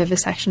dissection and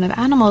vivisection of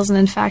animals. And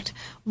in fact,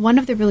 one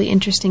of the really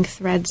interesting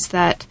threads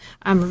that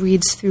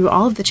reads through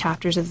all of the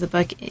chapters of the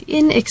book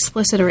in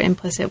explicit or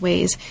implicit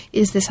ways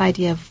is this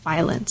idea of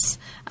violence.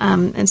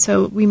 And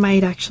so we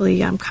might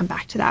actually come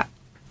back to that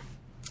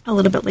a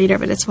little bit later,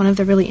 but it's one of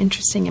the really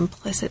interesting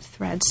implicit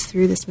threads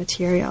through this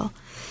material.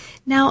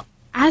 Now,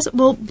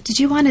 did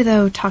you want to,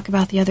 though, talk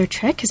about the other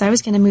trick? Because I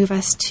was going to move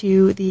us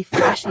to the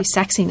flashy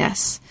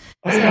sexiness.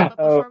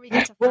 Before we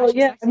get to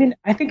sexiness. I mean,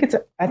 I think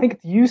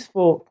it's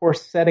useful for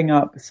setting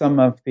up some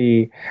of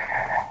the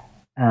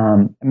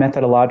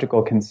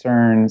methodological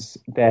concerns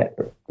that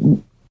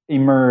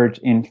emerge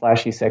in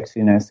flashy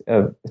sexiness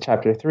of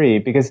chapter 3,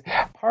 because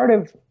part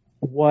of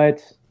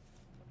what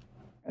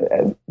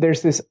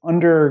there's this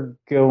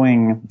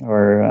undergoing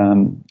or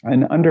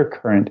an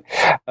undercurrent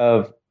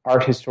of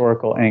art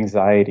historical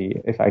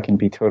anxiety, if I can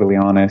be totally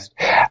honest,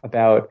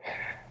 about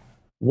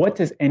what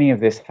does any of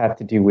this have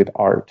to do with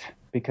art?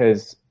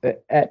 Because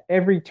at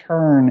every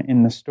turn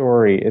in the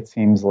story, it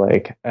seems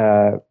like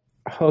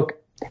Hook,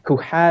 who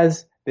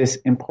has this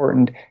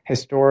important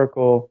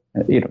historical,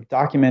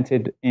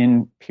 documented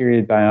in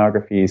period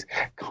biographies,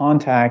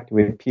 contact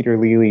with Peter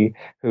Lely,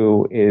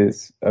 who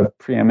is a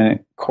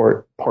preeminent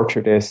court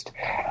portraitist.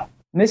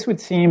 And this would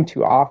seem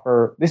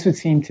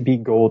to be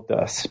gold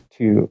dust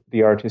to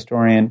the art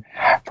historian,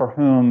 for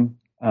whom,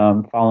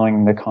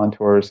 following the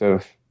contours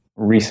of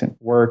recent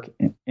work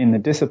in the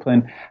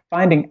discipline,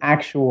 finding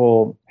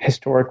actual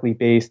historically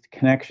based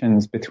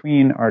connections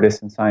between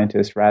artists and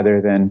scientists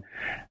rather than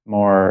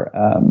more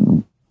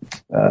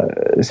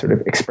sort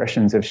of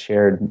expressions of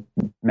shared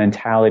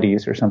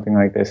mentalities or something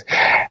like this,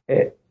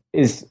 it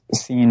is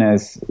seen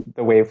as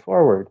the way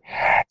forward.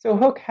 So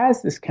Hook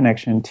has this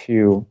connection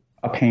to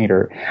a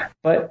painter,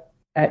 but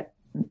at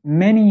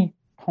many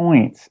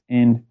points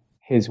in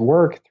his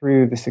work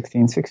through the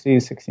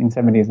 1660s,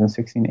 1670s, and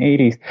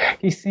 1680s,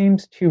 he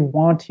seems to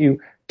want to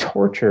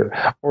torture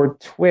or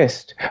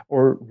twist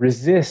or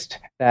resist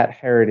that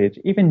heritage,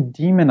 even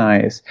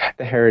demonize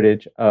the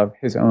heritage of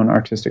his own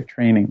artistic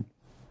training.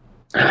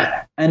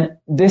 And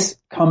this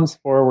comes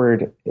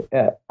forward,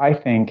 I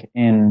think,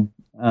 in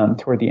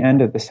toward the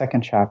end of the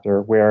second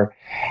chapter, where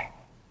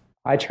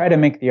I try to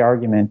make the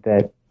argument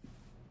that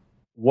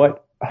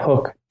what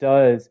Hook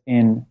does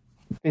in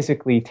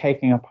physically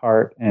taking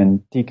apart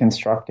and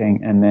deconstructing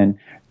and then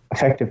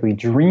effectively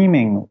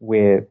dreaming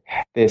with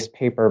this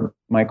paper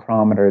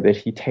micrometer that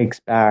he takes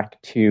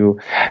back to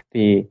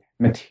the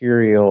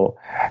material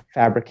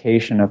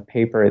fabrication of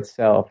paper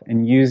itself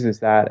and uses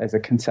that as a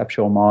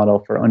conceptual model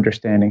for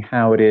understanding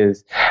how it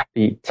is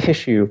the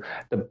tissue,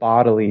 the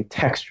bodily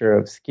texture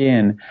of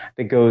skin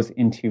that goes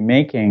into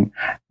making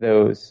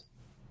those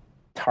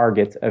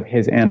targets of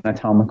his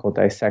anatomical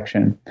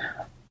dissection.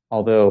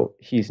 Although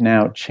he's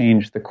now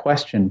changed the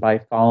question by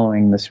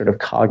following the sort of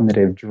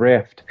cognitive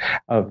drift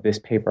of this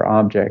paper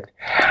object.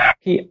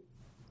 He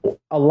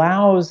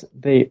allows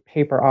the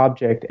paper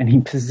object and he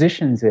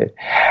positions it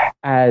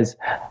as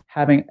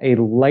having a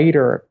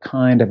lighter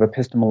kind of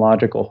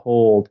epistemological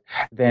hold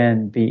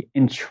than the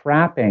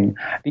entrapping,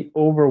 the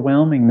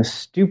overwhelming, the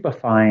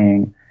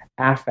stupefying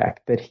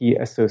affect that he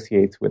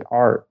associates with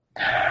art.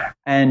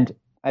 And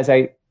as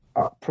I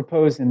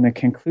propose in the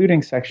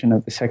concluding section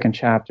of the second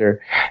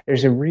chapter,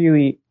 there's a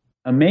really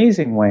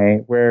amazing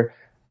way where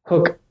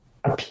Hook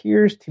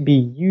appears to be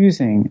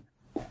using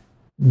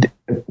the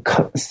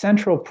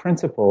central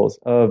principles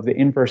of the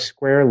inverse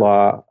square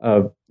law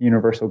of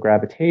universal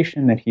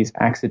gravitation that he's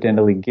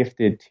accidentally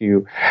gifted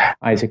to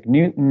Isaac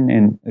Newton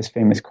in his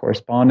famous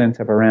correspondence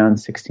of around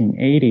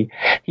 1680.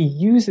 He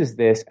uses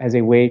this as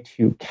a way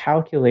to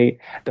calculate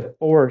the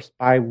force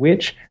by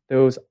which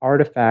those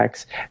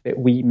artifacts that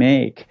we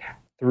make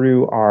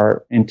through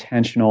our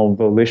intentional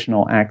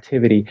volitional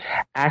activity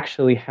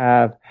actually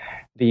have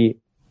the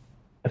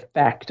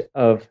effect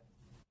of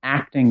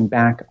acting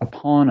back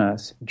upon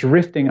us,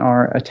 drifting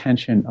our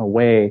attention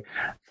away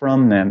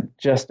from them,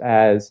 just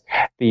as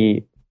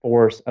the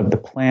force of the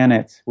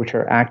planets, which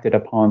are acted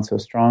upon so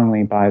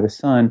strongly by the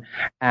sun,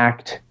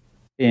 act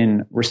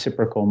in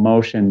reciprocal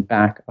motion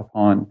back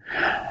upon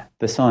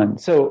the sun.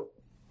 So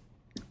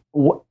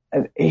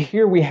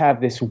here we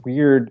have this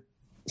weird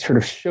sort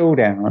of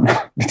showdown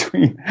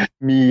between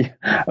me,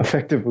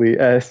 effectively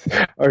as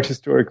art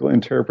historical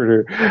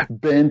interpreter,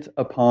 bent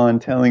upon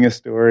telling a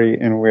story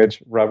in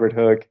which Robert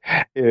Hooke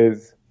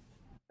is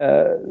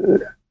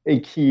a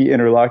key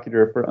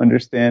interlocutor for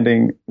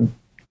understanding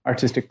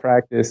artistic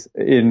practice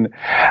in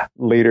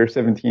later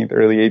 17th,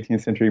 early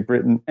 18th century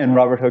Britain, and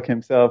Robert Hooke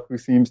himself, who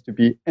seems to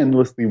be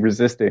endlessly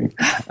resisting.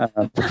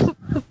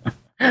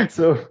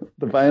 So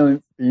the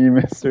violence theme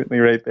is certainly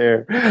right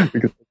there,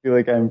 because I feel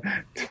like I'm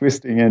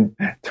twisting and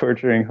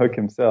torturing Hooke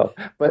himself.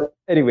 But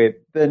anyway,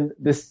 then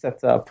this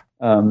sets up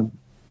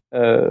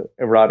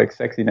erotic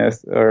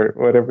sexiness, or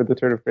whatever the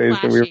turn of phrase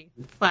that we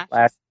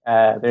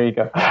were. There you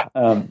go.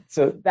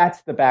 So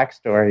that's the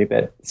backstory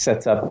that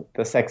sets up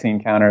the sexy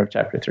encounter of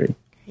chapter 3.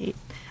 Great.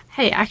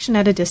 Hey, action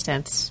at a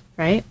distance,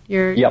 right?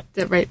 Yep.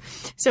 Right.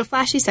 So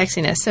flashy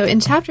sexiness. So in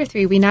chapter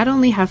 3, we not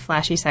only have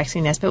flashy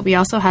sexiness, but we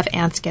also have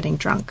ants getting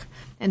drunk.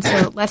 And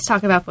so let's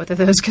talk about both of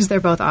those because they're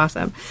both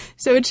awesome.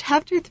 So in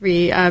chapter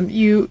 3,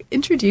 you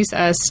introduce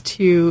us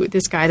to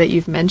this guy that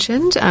you've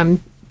mentioned,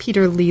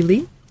 Peter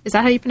Lely. Is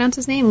that how you pronounce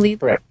his name? Lely?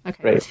 Correct.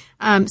 Okay.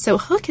 Right. So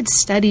Hooke had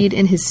studied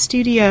in his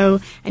studio,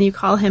 and you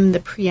call him the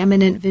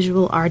preeminent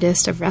visual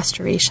artist of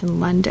Restoration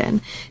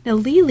London. Now,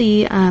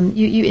 Lely,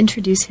 you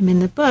introduce him in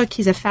the book.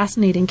 He's a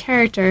fascinating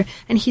character,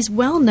 and he's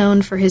well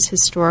known for his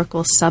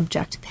historical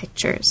subject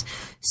pictures.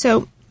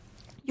 So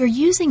you're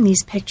using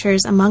these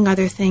pictures, among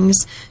other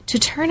things, to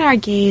turn our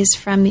gaze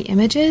from the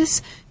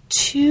images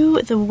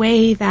to the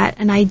way that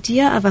an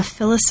idea of a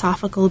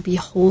philosophical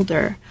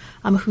beholder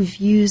who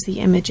views the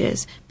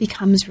images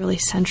becomes really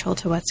central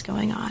to what's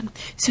going on.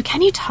 So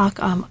can you talk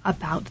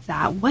about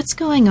that? What's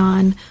going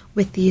on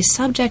with these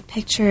subject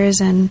pictures,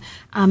 and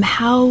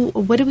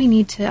what do we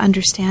need to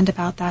understand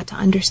about that to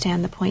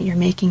understand the point you're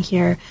making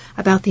here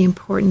about the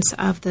importance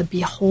of the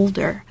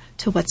beholder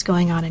to what's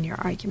going on in your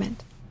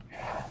argument?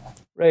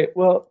 Right.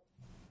 Well,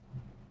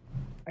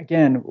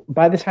 again,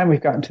 by the time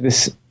we've gotten to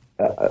this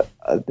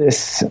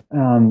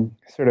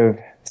sort of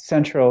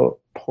central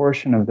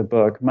portion of the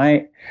book,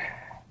 my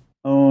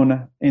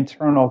own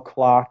internal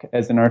clock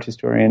as an art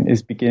historian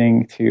is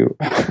beginning to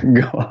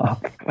go off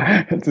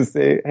to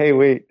say, hey,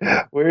 wait,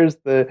 where's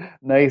the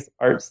nice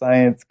art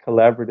science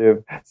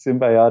collaborative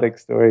symbiotic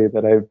story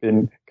that I've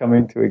been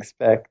coming to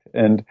expect?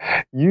 And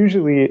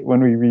usually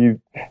when we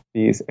read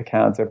these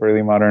accounts of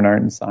early modern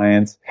art and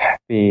science,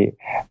 the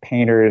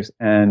painters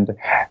and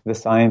the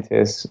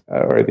scientists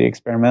or the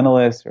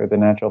experimentalists or the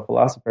natural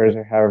philosophers,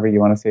 or however you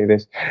want to say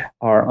this,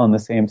 are on the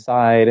same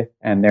side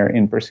and they're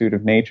in pursuit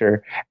of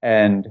nature.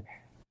 And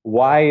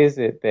why is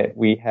it that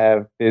we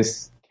have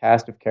this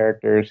cast of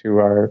characters who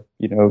are,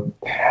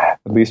 at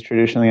least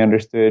traditionally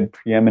understood,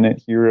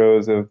 preeminent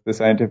heroes of the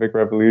scientific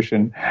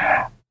revolution,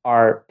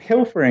 are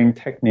pilfering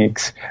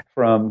techniques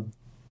from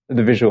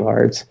the visual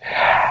arts,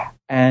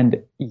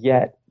 and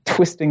yet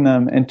twisting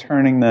them and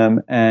turning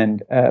them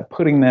and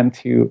putting them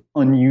to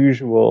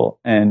unusual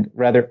and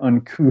rather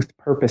uncouth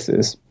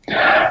purposes?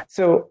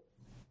 So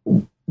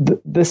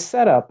the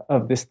setup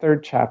of this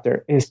third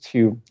chapter is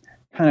to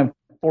kind of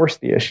force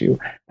the issue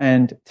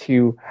and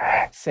to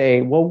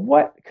say, well,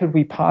 what could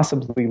we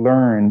possibly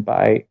learn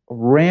by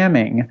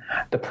ramming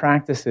the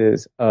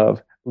practices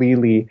of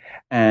Lely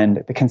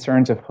and the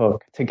concerns of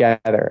Hooke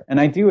together? And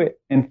I do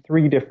it in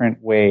three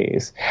different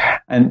ways.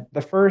 And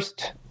the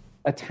first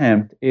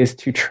attempt is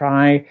to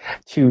try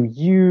to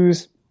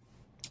use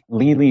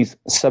Lely's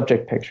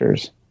subject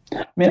pictures.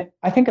 I mean,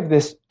 I think of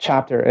this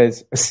chapter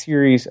as a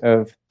series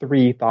of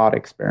 3 thought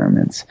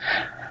experiments.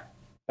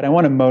 But I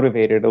want to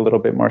motivate it a little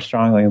bit more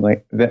strongly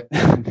like that,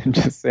 than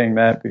just saying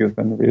that, because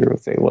then the reader will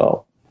say,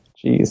 well,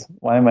 geez,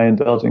 why am I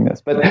indulging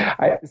this?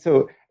 But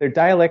so they're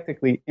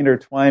dialectically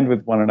intertwined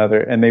with one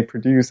another, and they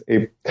produce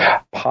a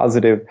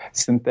positive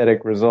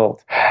synthetic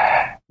result.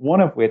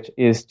 One of which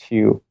is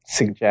to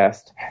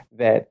suggest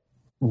that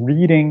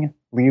reading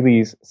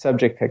Lely's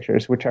subject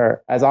pictures, which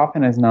are as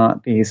often as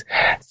not these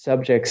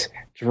subjects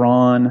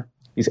drawn,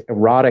 these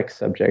erotic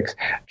subjects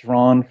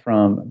drawn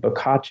from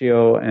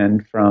Boccaccio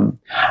and from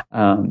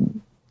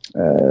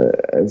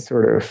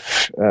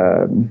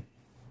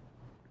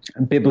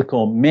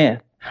biblical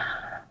myth,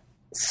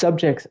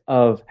 subjects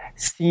of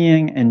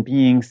seeing and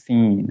being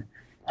seen.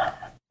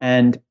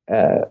 And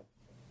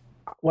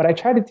what I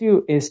try to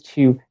do is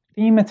to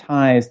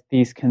thematize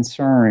these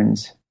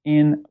concerns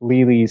in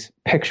Lely's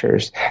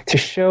pictures to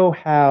show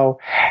how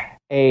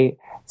a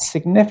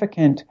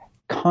significant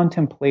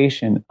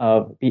contemplation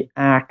of the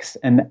acts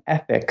and the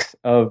ethics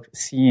of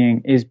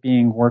seeing is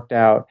being worked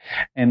out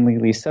in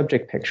Lely's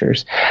subject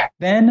pictures.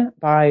 Then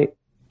by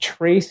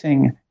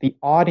tracing the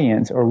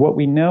audience, or what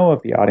we know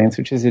of the audience,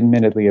 which is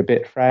admittedly a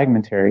bit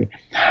fragmentary,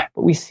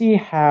 but we see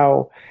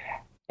how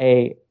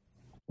a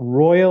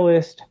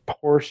royalist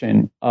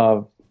portion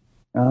of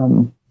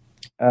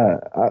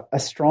a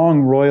strong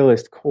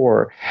royalist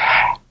core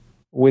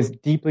was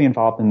deeply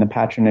involved in the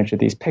patronage of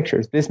these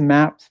pictures. This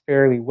maps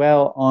fairly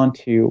well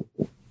onto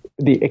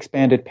the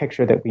expanded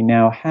picture that we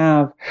now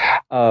have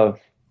of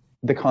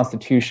the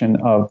constitution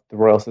of the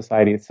Royal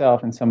Society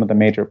itself and some of the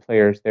major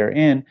players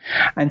therein.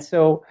 And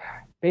so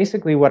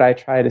basically what I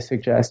try to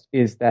suggest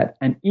is that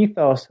an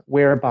ethos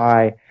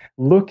whereby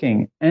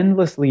looking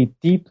endlessly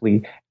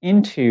deeply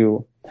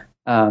into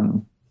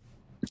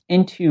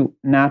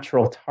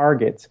natural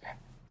targets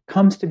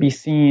comes to be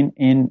seen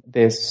in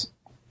this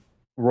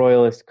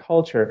royalist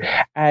culture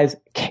as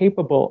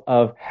capable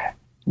of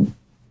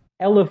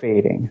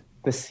elevating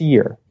the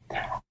seer,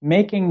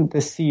 making the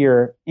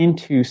seer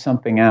into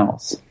something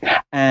else.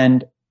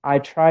 And I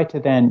try to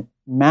then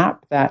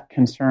map that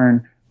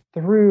concern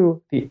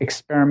through the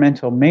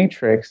experimental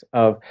matrix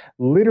of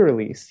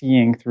literally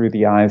seeing through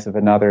the eyes of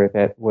another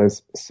that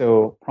was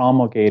so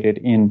promulgated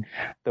in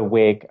the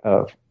wake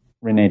of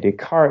René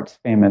Descartes'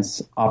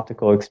 famous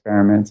optical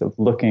experiments of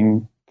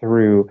looking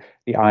through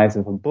the eyes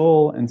of a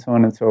bull and so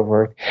on and so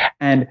forth,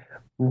 and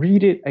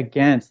read it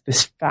against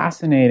this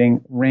fascinating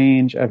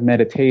range of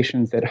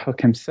meditations that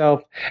Hooke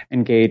himself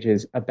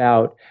engages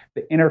about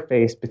the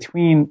interface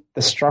between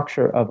the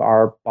structure of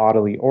our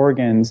bodily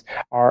organs,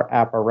 our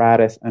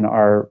apparatus, and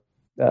our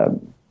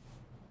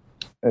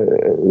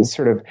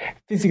sort of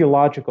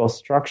physiological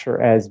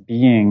structure as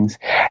beings,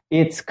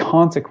 its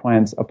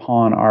consequence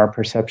upon our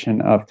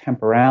perception of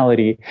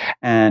temporality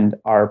and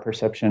our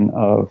perception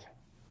of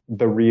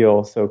the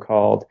real,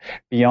 so-called,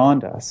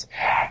 beyond us.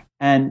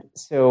 And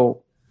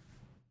so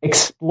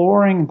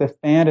exploring the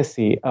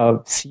fantasy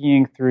of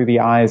seeing through the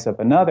eyes of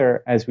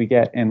another, as we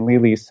get in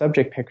Lely's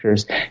subject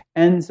pictures,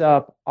 ends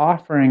up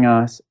offering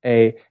us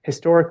a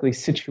historically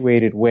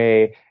situated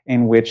way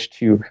in which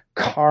to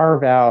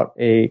carve out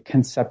a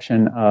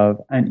conception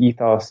of an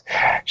ethos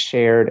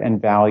shared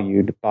and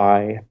valued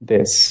by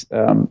this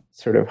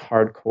sort of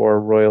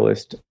hardcore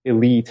royalist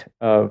elite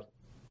of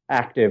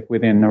active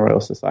within the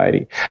Royal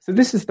Society. So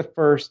this is the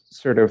first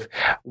sort of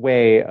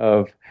way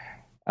of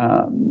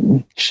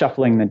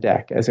shuffling the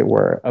deck, as it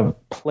were, of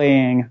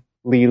playing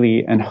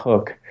Lely and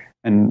Hook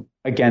and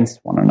against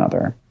one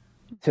another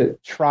to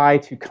try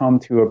to come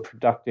to a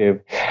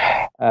productive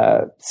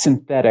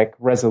synthetic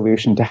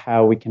resolution to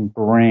how we can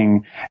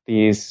bring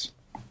these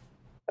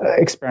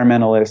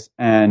experimentalists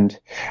and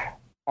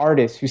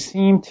artists who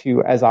seem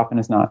to, as often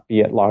as not,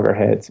 be at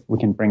loggerheads, we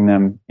can bring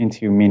them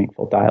into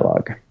meaningful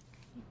dialogue.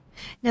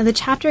 Now, the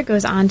chapter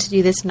goes on to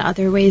do this in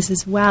other ways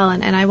as well,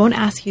 and I won't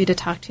ask you to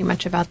talk too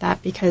much about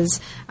that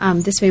because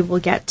this way we'll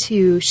get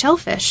to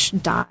shellfish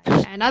dye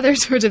and other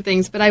sorts of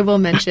things, but I will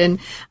mention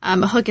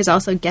Hook is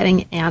also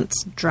getting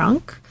ants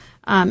drunk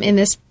in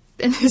this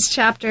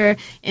chapter,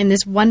 in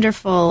this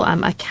wonderful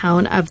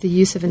account of the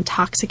use of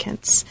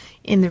intoxicants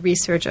in the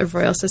research of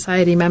Royal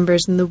Society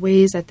members and the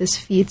ways that this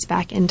feeds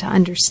back into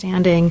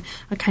understanding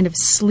a kind of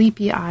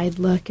sleepy-eyed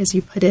look, as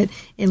you put it,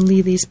 in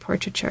Lely's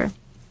portraiture.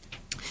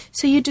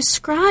 So you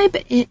describe,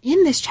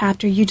 in this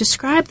chapter, you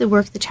describe the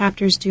work the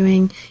chapter is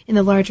doing in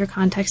the larger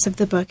context of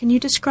the book, and you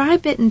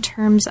describe it in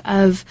terms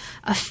of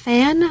a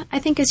fan, I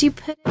think, as you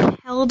put it,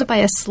 held by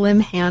a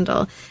slim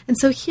handle. And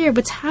so here,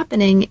 what's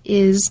happening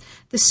is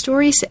the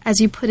story,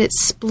 as you put it,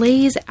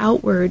 splays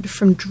outward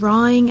from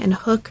drawing and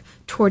Hook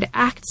toward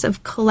acts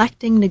of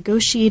collecting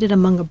negotiated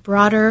among a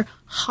broader,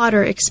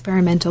 hotter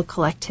experimental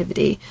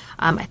collectivity.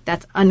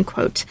 That's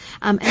unquote.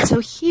 And so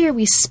here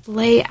we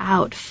splay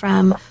out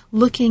from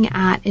looking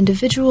at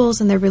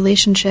individuals and their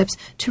relationships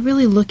to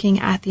really looking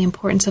at the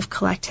importance of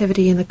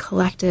collectivity and the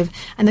collective,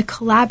 and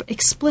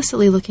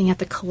explicitly looking at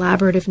the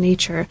collaborative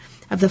nature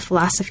of the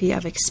philosophy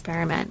of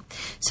experiment.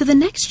 So the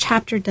next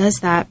chapter does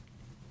that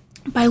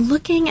by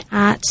looking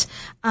at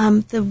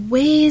the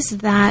ways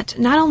that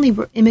not only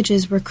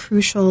images were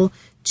crucial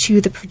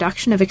to the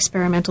production of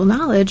experimental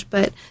knowledge,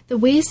 but the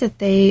ways that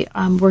they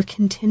were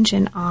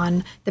contingent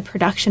on the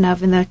production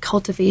of and the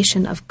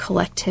cultivation of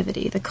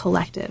collectivity, the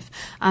collective.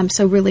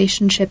 So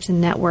relationships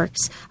and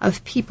networks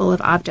of people,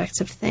 of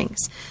objects, of things.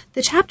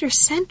 The chapter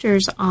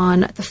centers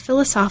on the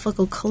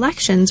Philosophical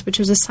Collections, which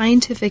was a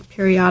scientific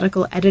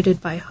periodical edited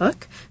by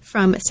Hook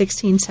from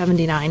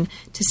 1679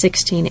 to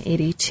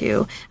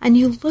 1682. And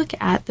you look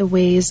at the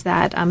ways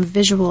that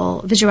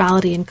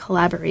visuality and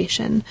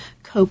collaboration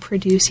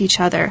co-produce each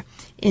other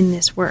in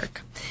this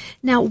work.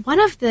 Now, one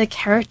of the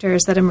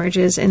characters that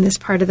emerges in this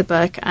part of the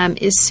book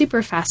is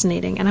super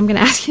fascinating, and I'm going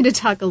to ask you to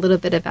talk a little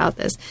bit about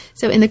this.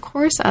 So in the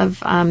course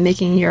of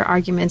making your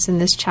arguments in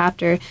this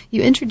chapter,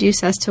 you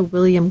introduce us to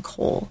William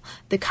Cole,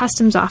 the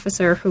customs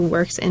officer who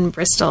works in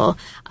Bristol.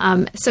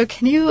 So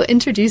can you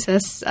introduce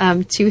us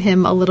to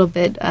him a little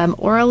bit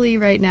orally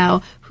right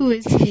now? Who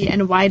is he,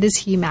 and why does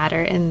he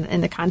matter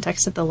in the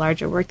context of the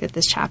larger work that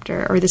this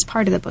chapter or this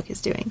part of the book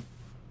is doing?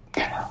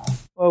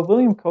 Well,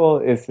 William Cole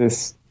is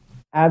this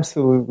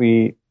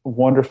absolutely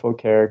wonderful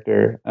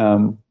character.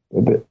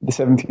 The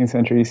 17th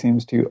century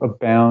seems to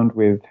abound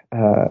with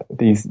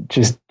these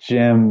just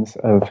gems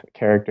of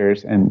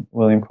characters, and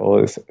William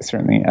Cole is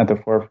certainly at the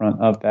forefront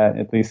of that,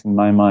 at least in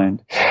my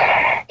mind.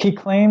 He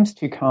claims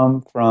to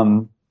come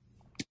from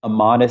a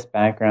modest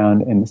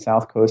background in the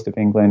south coast of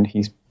England.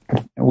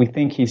 We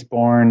think he's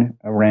born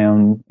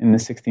around in the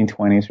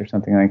 1620s or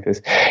something like this.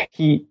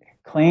 He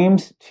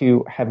claims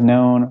to have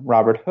known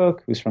Robert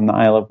Hooke, who's from the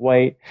Isle of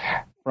Wight,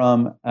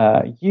 from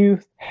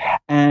youth,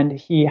 and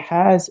he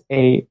has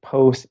a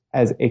post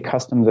as a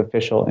customs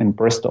official in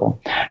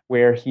Bristol,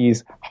 where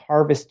he's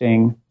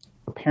harvesting,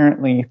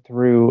 apparently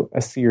through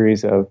a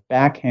series of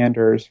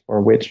backhanders,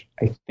 for which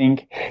I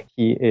think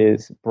he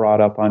is brought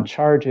up on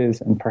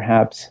charges and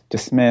perhaps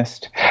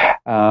dismissed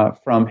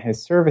from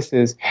his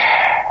services,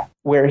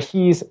 where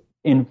he's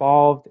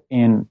involved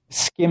in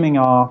skimming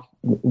off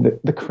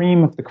the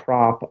cream of the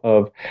crop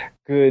of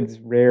goods,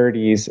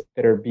 rarities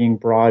that are being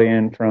brought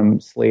in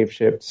from slave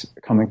ships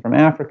coming from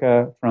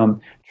Africa,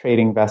 from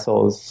trading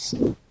vessels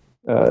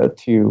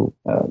to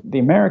the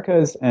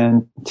Americas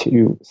and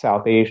to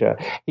South Asia.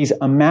 He's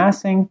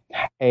amassing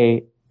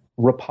a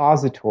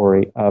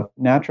repository of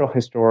natural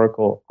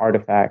historical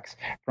artifacts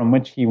from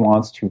which he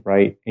wants to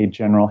write a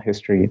general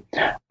history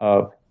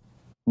of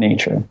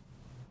nature.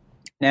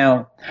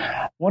 Now,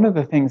 one of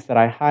the things that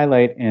I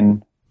highlight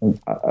in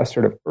a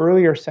sort of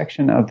earlier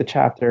section of the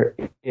chapter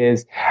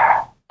is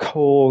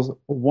Cole's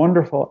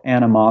wonderful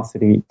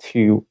animosity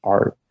to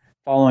art,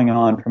 following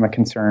on from a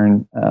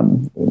concern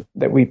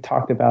that we've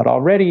talked about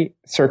already,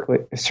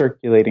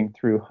 circulating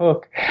through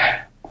Hooke.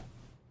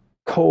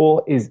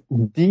 Cole is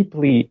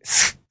deeply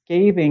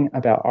scathing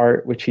about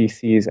art, which he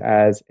sees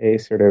as a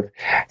sort of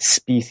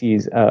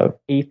species of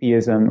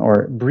atheism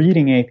or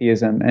breeding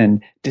atheism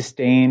and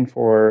disdain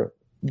for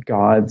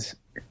God's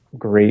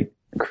great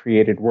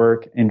created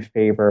work in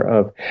favor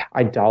of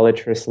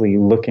idolatrously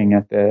looking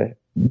at the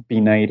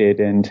benighted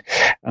and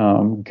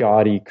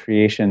gaudy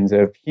creations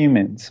of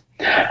humans.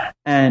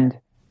 And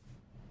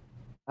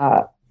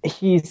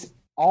he's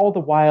all the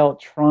while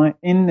trying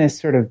in this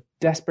sort of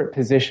desperate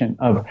position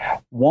of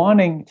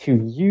wanting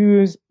to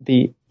use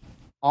the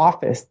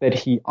office that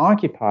he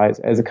occupies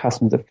as a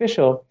customs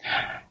official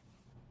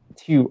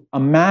to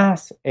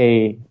amass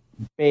a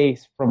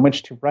base from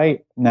which to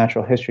write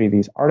natural history,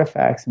 these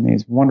artifacts and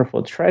these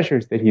wonderful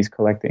treasures that he's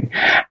collecting.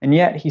 And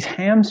yet he's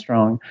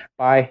hamstrung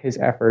by his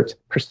efforts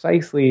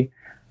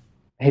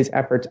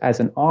as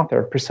an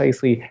author,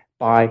 precisely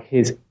by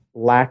his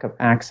lack of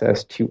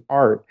access to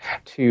art,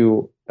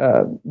 to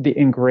the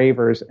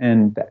engravers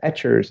and the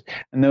etchers,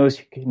 and those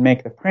who can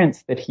make the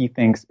prints that he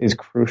thinks is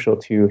crucial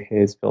to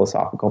his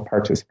philosophical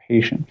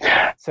participation.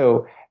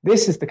 So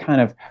this is the kind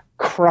of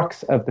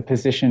crux of the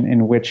position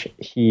in which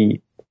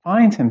he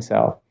finds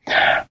himself.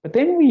 But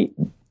then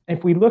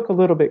if we look a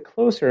little bit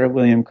closer at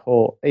William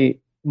Cole, a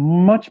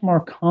much more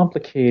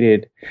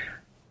complicated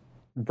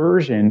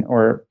version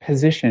or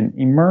position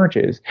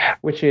emerges,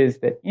 which is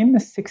that in the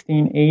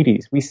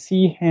 1680s, we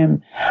see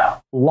him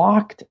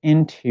locked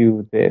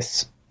into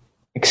this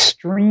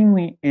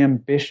extremely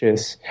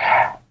ambitious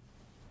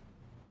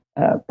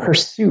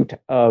pursuit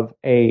of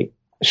a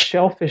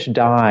shellfish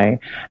dye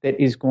that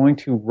is going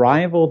to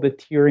rival the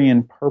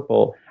Tyrian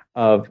purple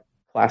of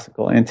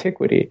classical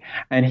antiquity.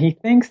 And he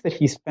thinks that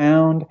he's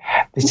found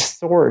the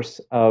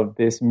source of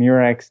this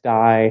murex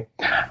dye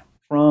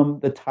from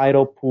the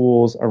tidal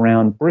pools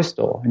around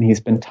Bristol. And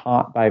he's been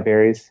taught by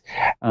various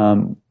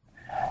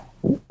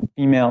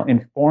female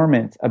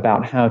informants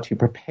about how to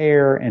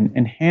prepare and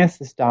enhance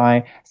this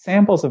dye,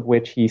 samples of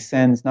which he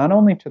sends not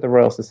only to the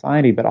Royal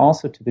Society, but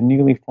also to the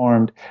newly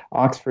formed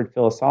Oxford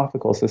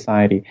Philosophical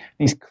Society. And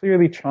he's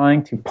clearly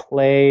trying to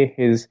play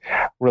his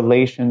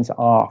relations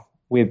off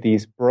with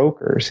these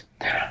brokers.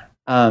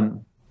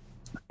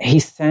 He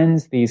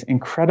sends these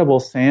incredible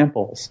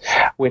samples,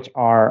 which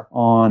are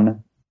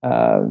on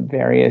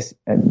various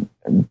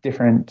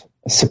different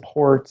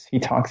supports. He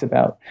talks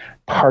about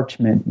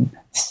parchment, and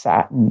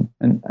satin,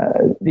 and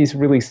these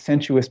really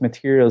sensuous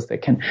materials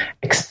that can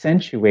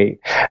accentuate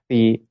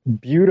the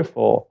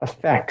beautiful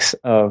effects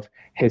of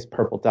his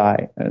purple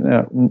dye.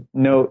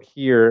 Note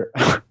here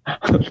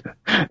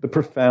the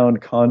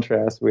profound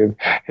contrast with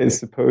his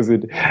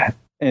supposed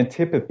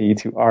antipathy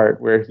to art,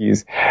 where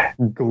he's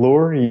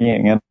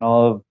glorying in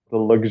all of the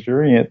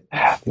luxuriant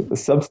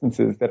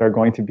substances that are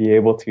going to be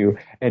able to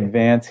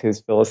advance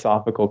his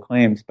philosophical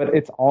claims. But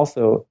it's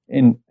also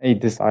in a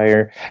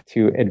desire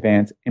to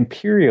advance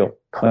imperial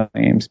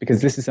claims,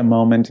 because this is a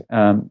moment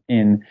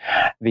in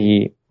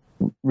the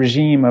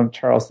regime of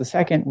Charles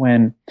II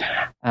when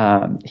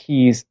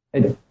he's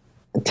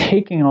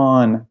taking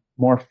on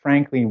more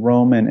frankly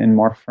Roman and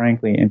more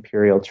frankly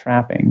imperial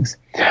trappings.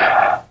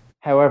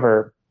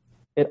 However,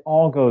 it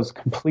all goes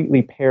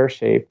completely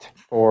pear-shaped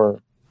for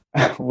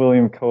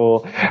William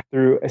Cole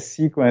through a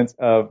sequence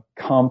of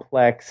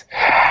complex,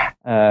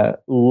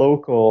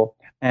 local,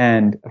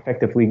 and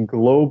effectively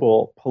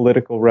global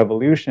political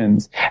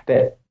revolutions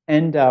that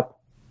end up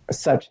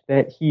such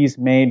that he's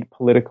made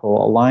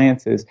political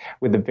alliances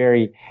with the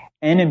very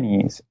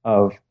enemies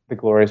of the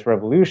Glorious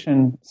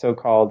Revolution,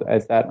 so-called,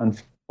 as that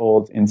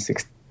unfolds in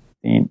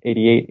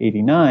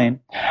 1688-89.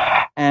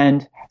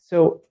 And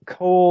so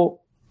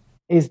Cole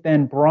is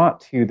then brought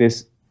to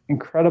this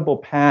incredible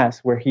pass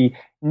where he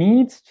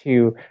needs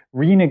to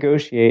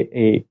renegotiate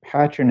a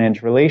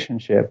patronage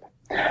relationship.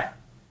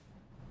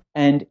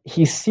 And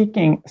he's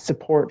seeking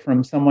support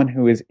from someone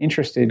who is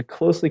interested,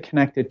 closely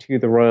connected to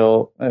the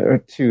royal,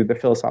 to the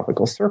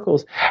philosophical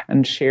circles,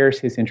 and shares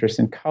his interest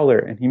in color.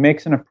 And he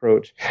makes an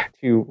approach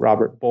to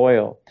Robert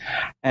Boyle.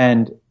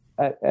 And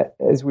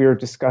as we were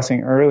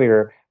discussing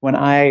earlier, when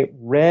I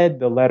read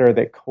the letter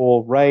that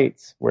Cole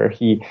writes, where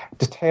he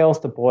details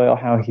to Boyle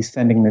how he's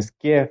sending this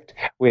gift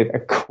with a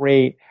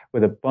crate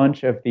with a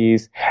bunch of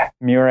these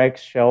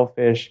murex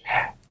shellfish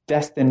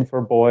destined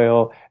for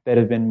Boyle that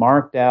have been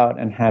marked out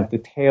and have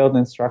detailed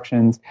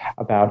instructions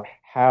about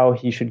how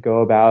he should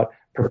go about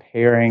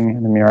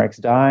preparing the murex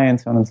dye and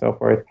so on and so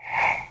forth.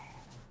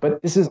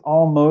 But this is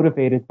all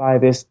motivated by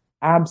this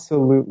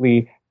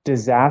absolutely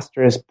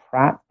disastrous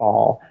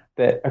pratfall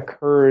that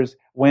occurs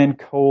when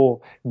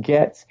Cole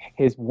gets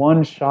his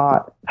one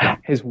shot,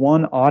 his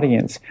one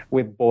audience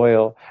with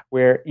Boyle,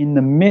 where in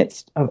the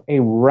midst of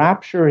a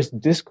rapturous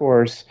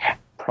discourse,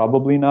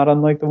 probably not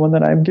unlike the one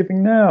that I'm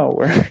giving now,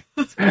 where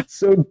he's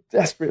so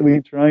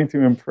desperately trying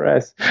to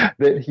impress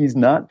that he's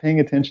not paying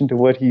attention to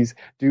what he's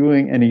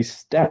doing, and he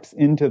steps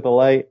into the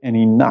light and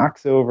he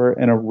knocks over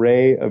an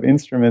array of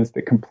instruments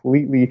that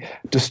completely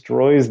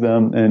destroys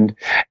them. And,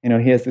 you know,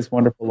 he has this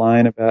wonderful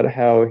line about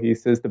how he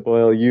says to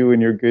Boyle, "You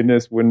and your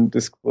goodness wouldn't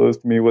disclose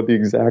to me what the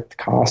exact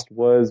cost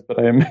was, but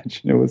I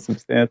imagine it was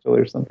substantial,"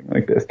 or something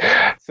like this.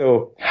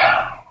 So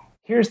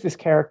here's this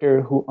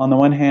character who, on the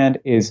one hand,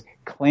 is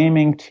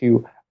claiming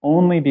to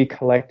only be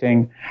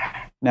collecting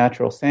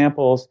natural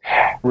samples,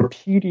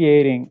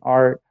 repudiating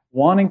art,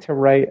 wanting to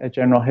write a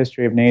general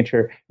history of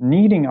nature,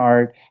 needing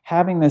art,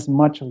 having this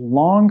much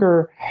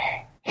longer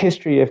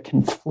history of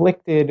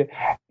conflicted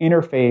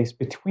interface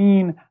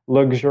between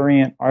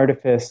luxuriant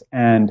artifice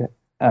and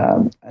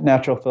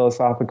natural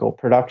philosophical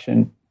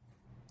production.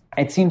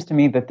 It seems to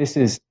me that this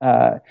is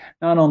not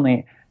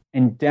only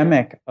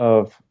endemic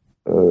of,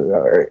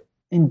 or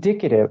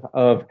indicative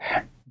of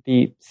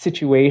the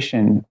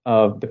situation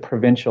of the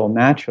provincial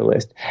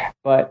naturalist,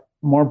 but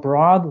more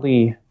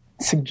broadly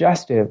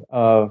suggestive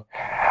of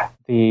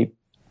the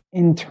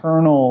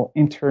internal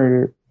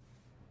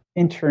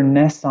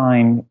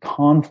internecine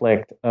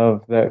conflict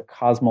of the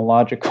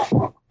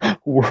cosmological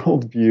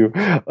worldview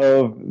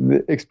of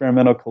the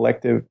experimental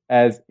collective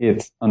as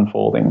it's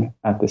unfolding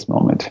at this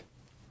moment.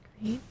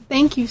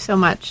 Thank you so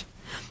much.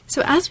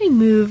 So as we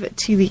move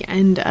to the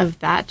end of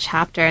that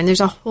chapter, and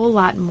there's a whole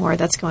lot more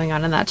that's going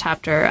on in that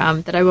chapter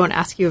that I won't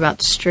ask you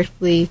about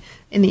strictly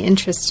in the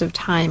interest of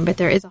time, but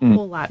there is a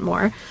whole lot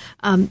more.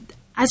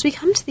 As we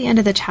come to the end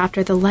of the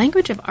chapter, the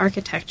language of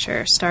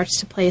architecture starts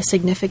to play a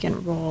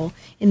significant role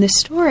in the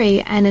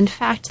story, and in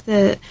fact,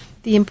 the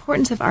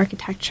importance of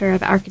architecture,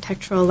 of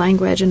architectural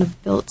language, and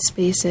of built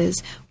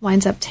spaces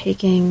winds up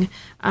taking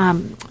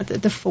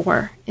the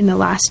fore in the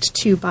last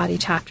two body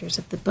chapters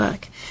of the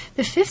book.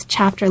 The fifth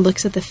chapter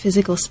looks at the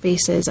physical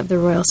spaces of the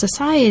Royal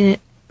Society,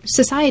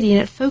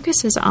 and it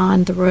focuses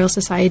on the Royal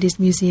Society's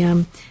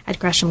museum at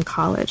Gresham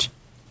College.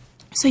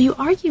 So you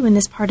argue in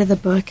this part of the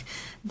book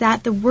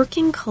that the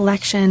working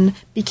collection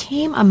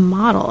became a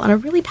model, and a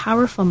really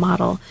powerful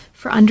model,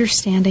 for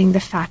understanding the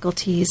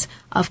faculties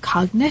of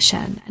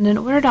cognition. And in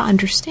order to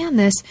understand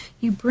this,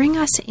 you bring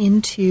us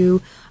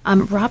into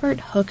Robert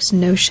Hooke's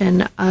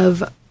notion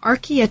of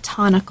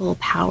archaeotonical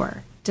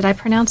power. Did I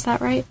pronounce that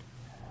right?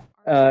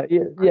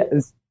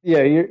 Yes.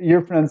 Yeah,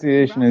 your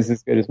pronunciation is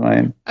as good as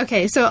mine.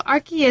 Okay, so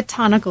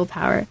archaeotonical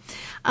power.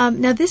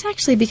 Now, this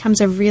actually becomes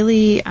a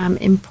really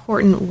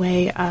important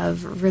way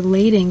of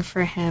relating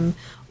for him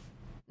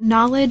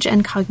knowledge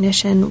and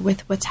cognition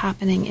with what's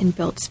happening in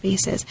built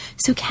spaces.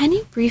 So can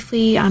you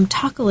briefly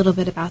talk a little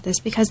bit about this?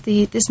 Because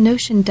this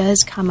notion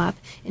does come up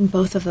in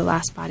both of the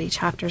last body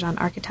chapters on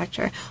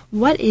architecture.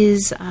 What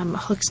is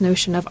Hooke's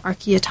notion of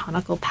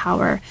archaeotonical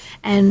power,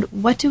 and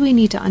what do we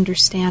need to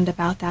understand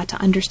about that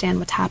to understand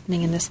what's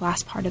happening in this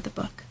last part of the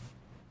book?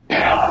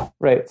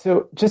 Right.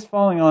 So just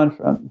following on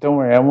from, don't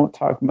worry, I won't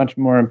talk much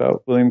more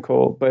about William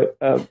Cole, but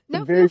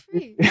no, feel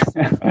free.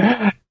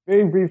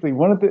 Very briefly,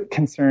 one of the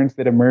concerns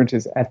that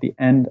emerges at the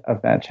end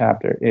of that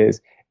chapter is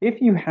if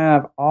you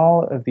have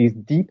all of these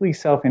deeply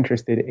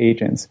self-interested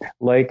agents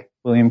like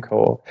William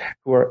Cole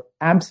who are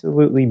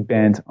absolutely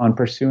bent on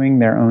pursuing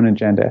their own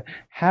agenda,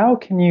 how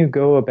can you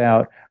go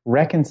about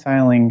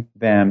reconciling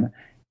them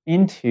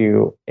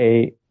into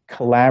a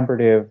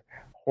collaborative,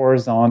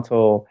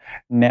 horizontal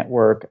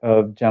network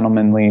of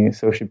gentlemanly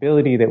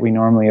sociability that we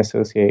normally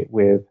associate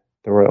with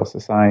the Royal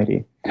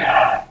Society?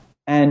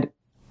 And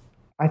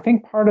I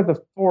think part of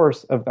the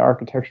force of the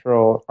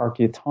architectural,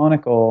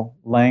 archaeotonical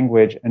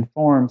language and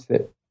forms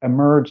that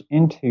emerge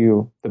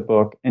into the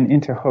book and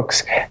into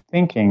Hooke's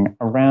thinking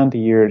around the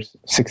years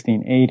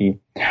 1680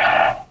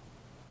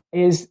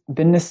 is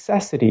the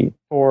necessity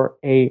for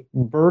a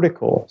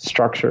vertical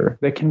structure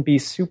that can be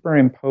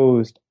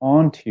superimposed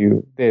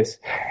onto this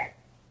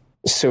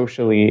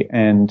socially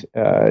and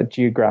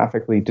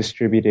geographically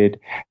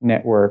distributed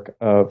network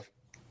of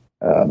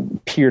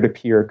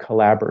peer-to-peer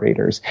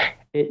collaborators.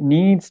 It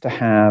needs to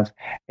have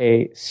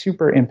a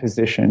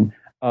superimposition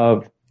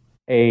of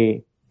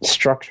a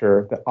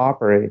structure that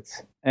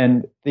operates,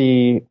 and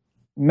the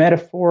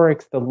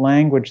metaphorics, the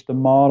language, the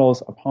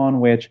models upon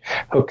which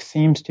Hooke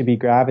seems to be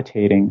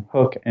gravitating,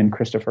 Hooke and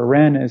Christopher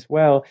Wren as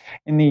well,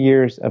 in the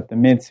years of the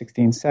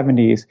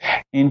mid-1670s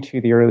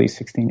into the early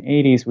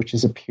 1680s, which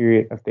is a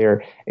period of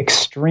their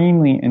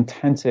extremely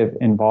intensive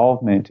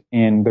involvement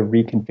in the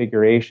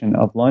reconfiguration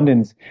of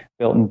London's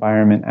built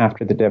environment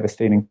after the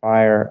devastating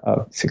fire of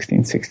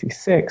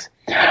 1666.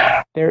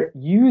 They're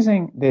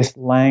using this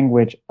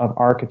language of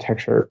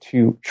architecture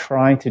to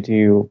try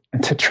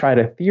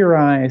to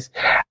theorize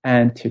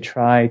and to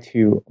try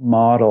to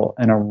model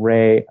an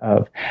array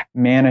of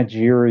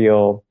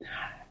managerial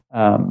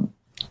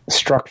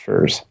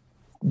structures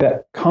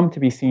that come to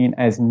be seen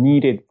as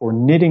needed for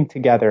knitting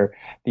together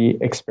the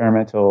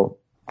experimental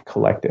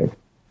collective.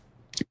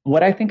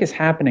 What I think is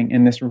happening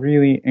in this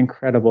really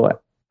incredible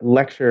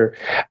lecture,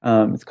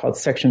 it's called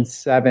Section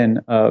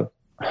 7 of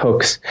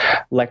Hooke's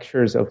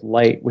Lectures of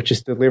Light, which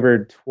is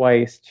delivered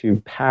twice to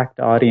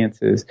packed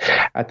audiences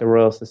at the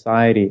Royal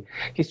Society.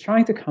 He's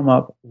trying to come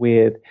up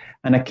with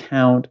an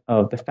account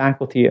of the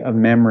faculty of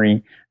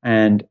memory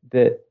and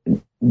the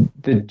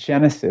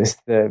genesis,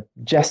 the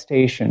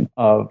gestation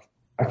of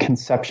a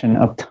conception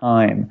of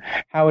time,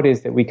 how it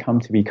is that we come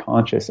to be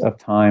conscious of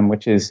time,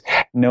 which is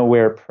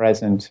nowhere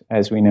present,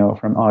 as we know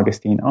from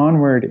Augustine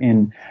onward,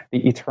 in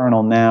the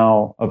eternal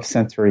now of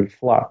sensory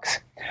flux.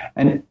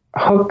 And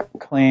Hooke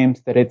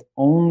claims that it's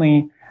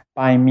only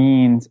by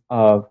means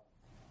of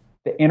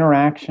the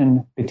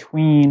interaction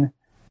between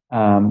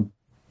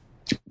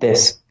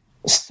this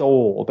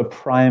soul, the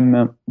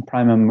prima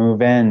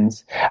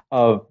movens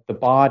of the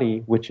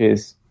body, which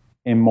is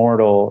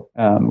immortal,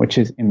 which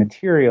is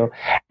immaterial,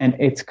 and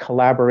its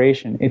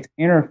collaboration, its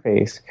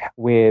interface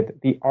with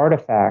the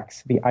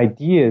artifacts, the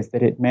ideas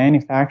that it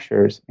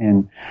manufactures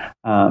in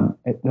the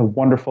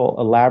wonderful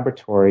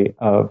laboratory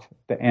of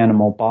the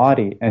animal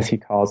body, as he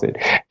calls it,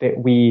 that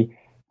we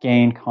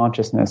gain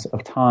consciousness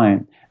of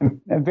time. And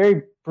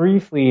very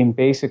briefly and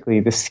basically,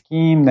 the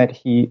scheme that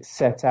he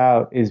sets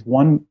out is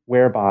one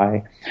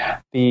whereby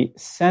the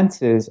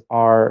senses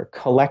are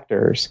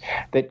collectors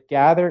that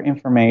gather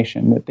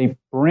information, that they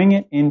bring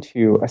it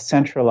into a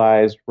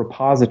centralized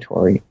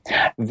repository.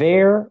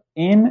 There,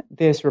 in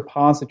this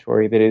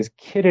repository that is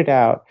kitted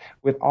out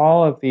with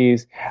all of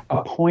these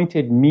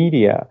appointed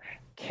media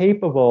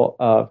capable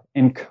of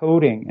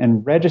encoding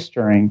and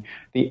registering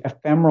the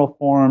ephemeral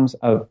forms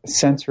of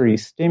sensory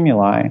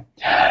stimuli,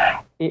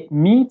 it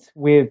meets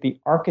with the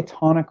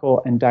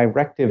architectonical and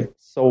directive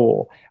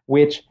soul,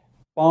 which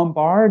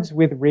bombards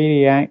with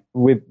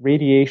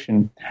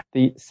radiation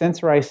the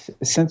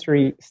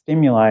sensory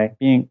stimuli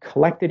being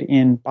collected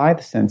in by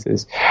the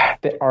senses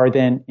that are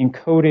then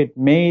encoded,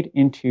 made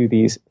into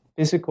these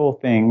physical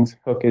things.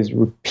 Hooke is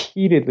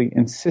repeatedly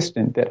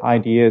insistent that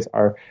ideas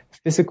are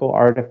physical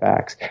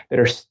artifacts that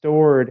are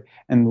stored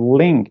and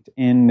linked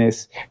in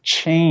this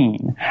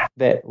chain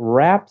that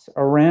wraps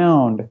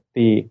around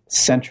the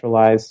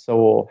centralized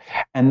soul,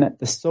 and that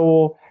the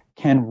soul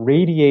can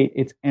radiate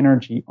its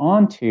energy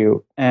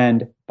onto,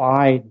 and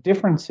by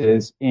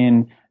differences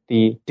in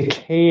the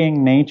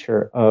decaying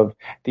nature of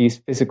these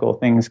physical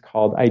things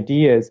called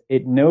ideas,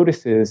 it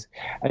notices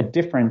a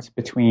difference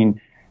between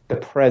the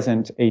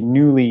present, a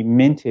newly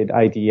minted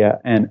idea,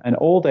 and an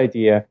old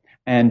idea,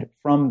 and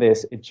from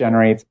this it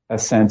generates a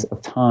sense of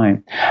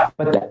time.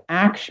 But the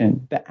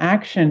action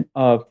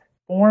of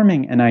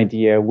forming an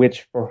idea,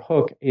 which for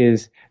Hooke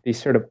is the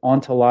sort of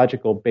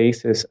ontological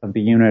basis of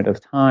the unit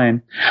of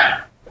time,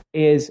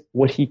 is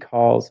what he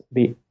calls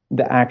the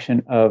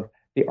action of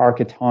the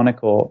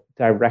architectonical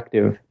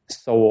directive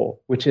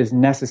soul, which is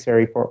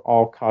necessary for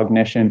all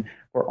cognition,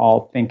 for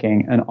all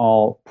thinking, and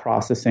all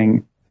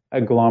processing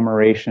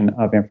agglomeration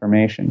of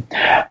information.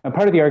 Now,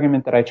 part of the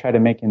argument that I try to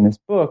make in this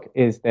book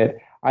is that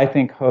I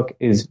think Hooke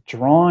is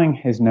drawing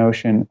his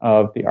notion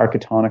of the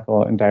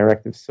architectonical and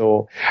directive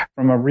soul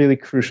from a really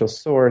crucial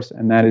source,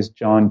 and that is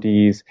John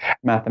Dee's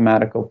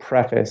mathematical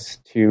preface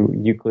to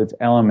Euclid's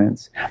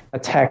Elements, a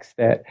text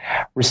that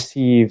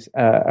receives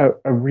a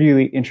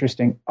really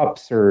interesting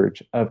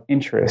upsurge of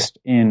interest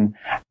in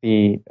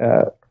the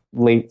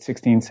late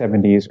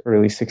 1670s,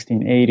 early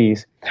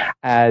 1680s,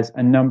 as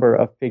a number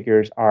of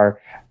figures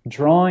are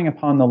drawing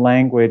upon the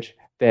language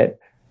that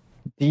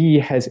Dee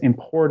has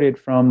imported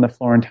from the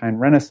Florentine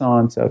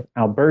Renaissance of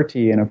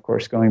Alberti, and of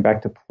course going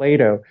back to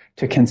Plato,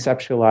 to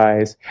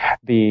conceptualize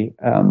the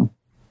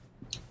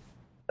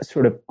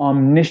sort of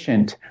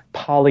omniscient,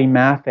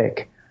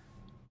 polymathic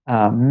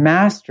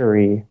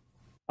mastery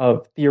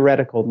of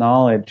theoretical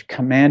knowledge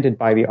commanded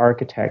by the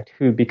architect,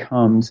 who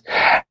becomes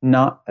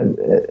not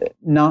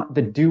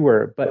the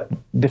doer, but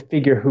the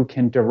figure who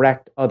can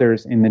direct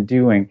others in the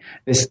doing.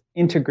 This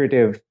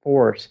integrative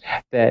force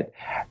that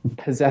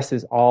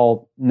possesses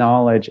all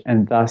knowledge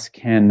and thus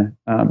can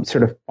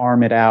sort of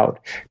farm it out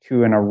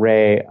to an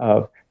array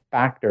of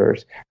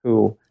factors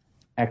who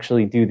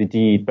actually do the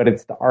deed, but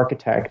it's the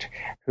architect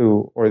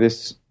who, or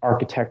this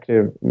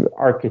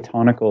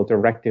architectonical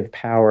directive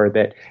power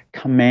that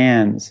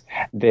commands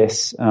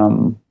this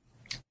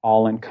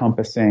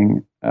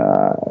all-encompassing,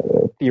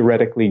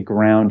 theoretically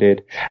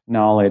grounded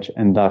knowledge,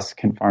 and thus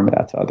can farm it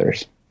out to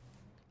others.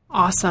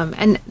 Awesome.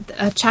 And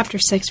Chapter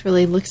 6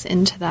 really looks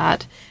into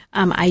that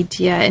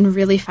idea in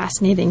really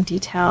fascinating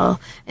detail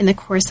in the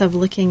course of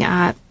looking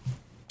at,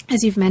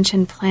 as you've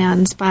mentioned,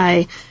 plans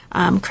by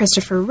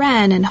Christopher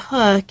Wren and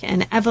Hooke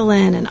and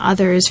Evelyn and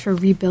others for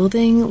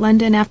rebuilding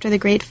London after the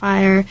Great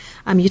Fire.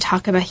 You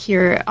talk about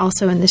here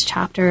also in this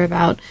chapter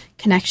about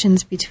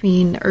connections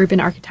between urban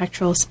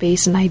architectural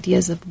space and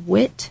ideas of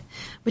wit,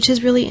 which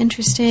is really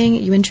interesting.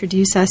 You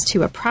introduce us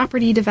to a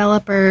property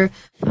developer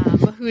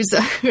who's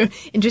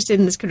interested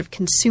in this kind of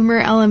consumer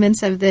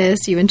elements of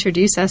this. You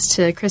introduce us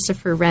to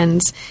Christopher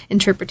Wren's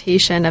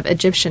interpretation of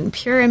Egyptian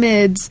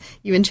pyramids.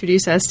 You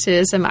introduce us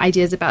to some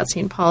ideas about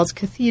St. Paul's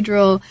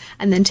Cathedral,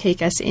 and then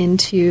take us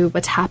into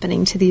what's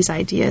happening to these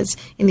ideas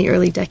in the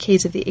early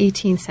decades of the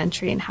 18th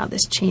century and how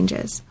this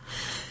changes.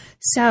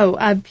 So,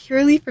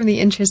 purely from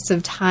the interests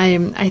of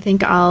time, I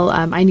think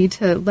I need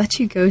to let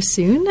you go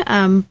soon.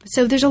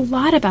 So there's a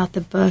lot about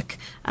the book,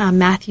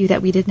 Matthew,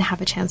 that we didn't have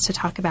a chance to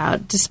talk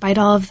about. Despite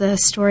all of the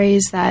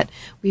stories that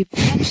we've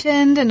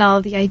mentioned and all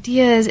of the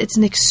ideas, it's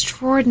an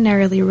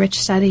extraordinarily rich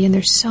study, and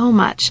there's so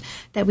much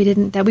that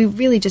we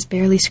really just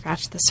barely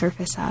scratched the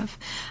surface of.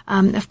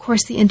 Of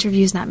course, the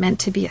interview is not meant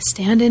to be a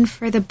stand-in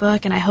for the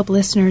book, and I hope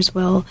listeners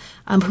will,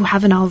 who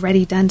haven't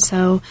already done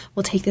so,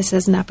 will take this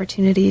as an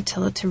opportunity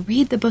to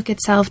read the book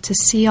itself, to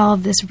see all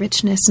of this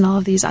richness and all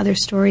of these other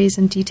stories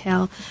in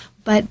detail.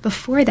 But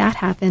before that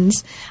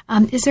happens,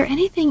 is there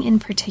anything in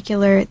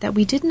particular that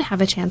we didn't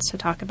have a chance to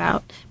talk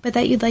about, but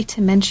that you'd like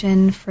to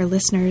mention for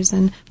listeners,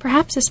 and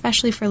perhaps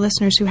especially for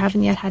listeners who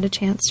haven't yet had a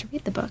chance to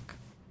read the book?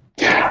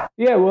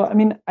 Yeah, well, I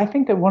mean, I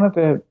think that one of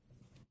the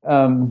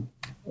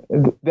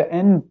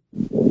ending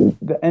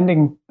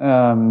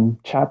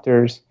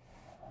chapters,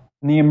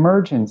 the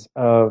emergence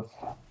of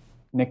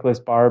Nicholas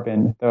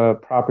Barbin, the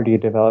property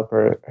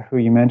developer who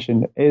you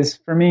mentioned, is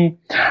for me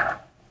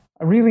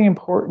a really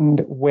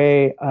important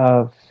way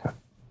of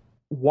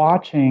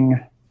watching,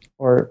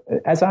 or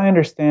as I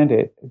understand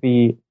it,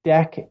 the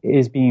deck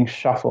is being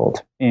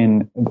shuffled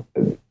in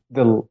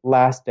the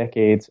last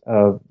decades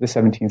of the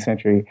 17th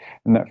century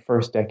and the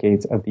first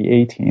decades of the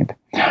 18th.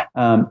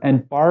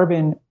 And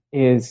Barbin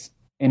is,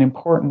 in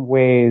important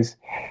ways,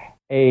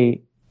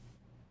 a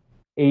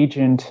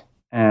agent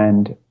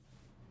and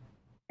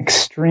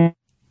extreme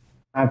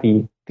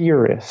savvy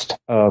theorist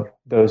of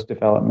those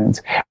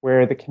developments,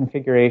 where the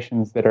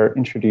configurations that are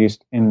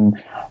introduced in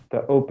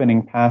the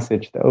opening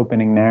passage, the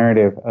opening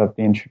narrative of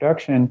the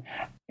introduction,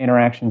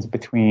 interactions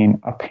between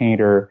a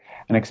painter,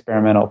 an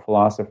experimental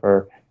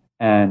philosopher,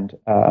 and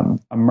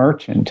a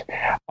merchant,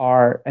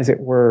 are, as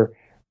it were,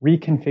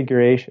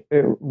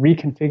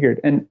 reconfigured.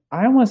 And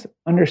I almost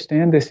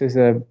understand this as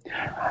a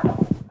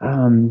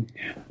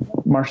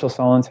Marshall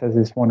Solins has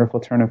this wonderful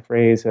turn of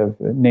phrase of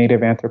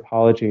native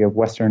anthropology of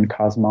Western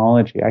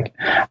cosmology.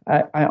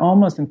 I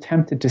almost am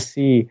tempted to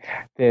see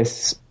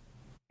this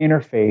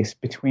interface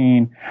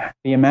between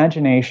the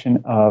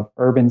imagination of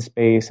urban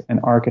space and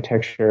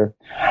architecture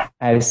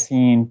as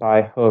seen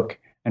by Hooke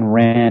and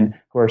Wren,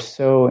 who are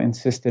so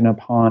insistent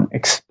upon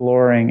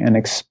exploring and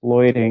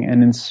exploiting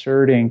and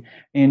inserting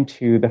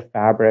into the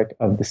fabric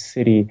of the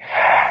city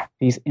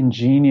these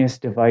ingenious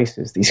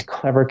devices, these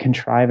clever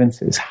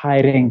contrivances,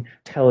 hiding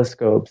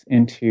telescopes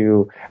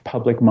into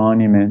public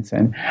monuments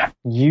and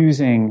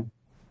using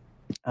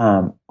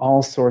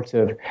all sorts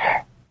of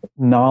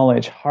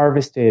knowledge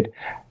harvested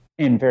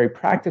in very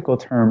practical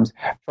terms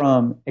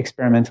from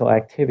experimental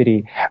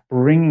activity,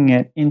 bringing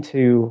it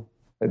into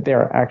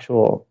their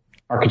actual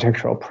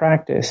architectural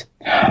practice.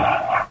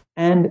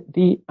 And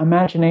the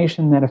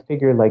imagination that a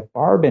figure like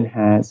Barbin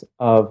has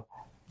of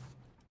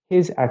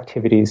his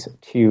activities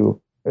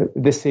to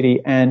the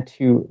city and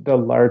to the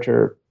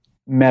larger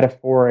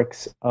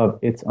metaphorics of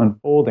its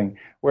unfolding,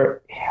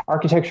 where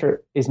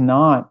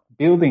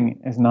building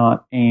is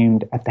not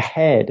aimed at the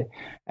head,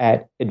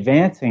 at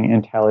advancing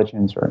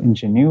intelligence or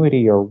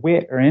ingenuity or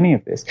wit or any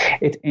of this.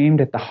 It's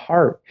aimed at the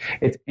heart.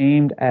 It's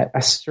aimed at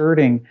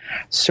asserting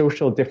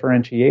social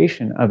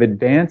differentiation, of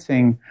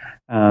advancing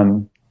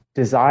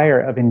desire,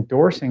 of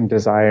endorsing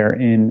desire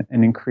in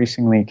an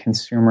increasingly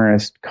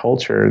consumerist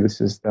culture.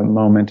 This is the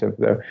moment of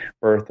the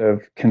birth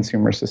of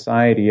consumer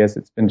society, as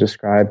it's been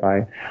described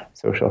by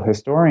social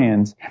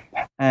historians.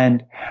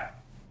 And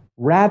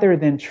rather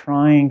than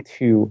trying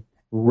to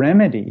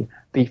remedy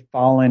the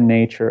fallen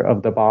nature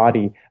of the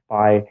body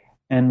by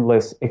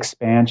endless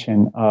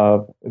expansion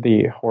of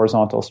the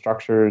horizontal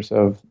structures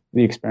of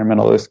the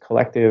experimentalist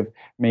collective,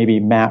 maybe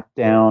mapped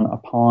down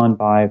upon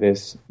by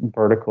this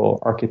vertical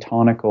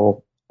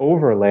architectonical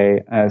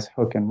overlay, as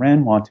Hooke and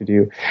Wren want to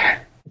do,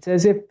 it's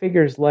as if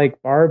figures like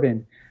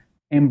Barbin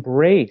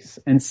embrace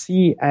and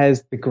see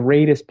as the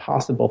greatest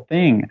possible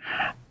thing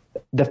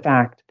the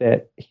fact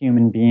that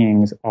human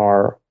beings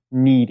are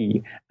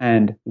needy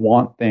and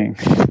want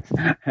things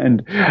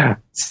and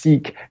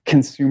seek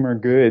consumer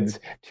goods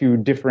to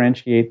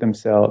differentiate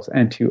themselves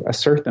and to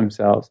assert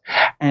themselves.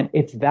 And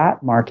it's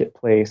that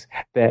marketplace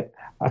that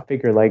a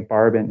figure like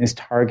Barbin is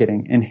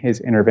targeting in his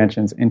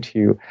interventions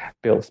into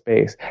built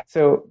space.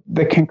 So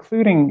the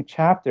concluding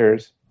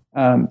chapters,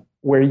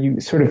 where you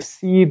sort of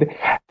see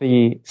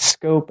the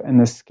scope and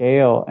the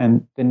scale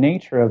and the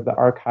nature of the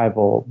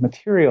archival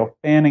material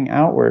fanning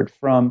outward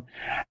from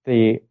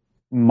the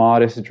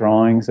modest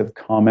drawings of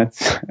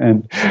comets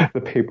and the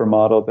paper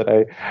model that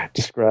I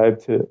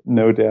described to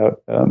no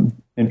doubt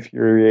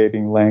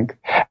infuriating length,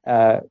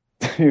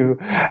 to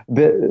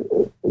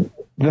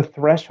the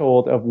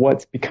threshold of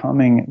what's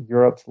becoming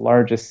Europe's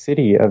largest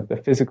city, of the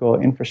physical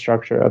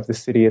infrastructure of the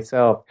city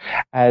itself,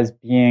 as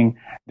being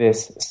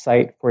this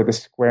site for the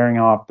squaring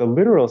off, the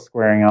literal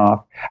squaring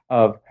off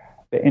of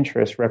the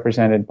interests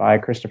represented by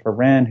Christopher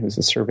Wren, who's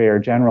a surveyor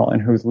general and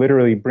who's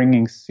literally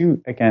bringing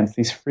suit against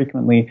these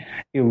frequently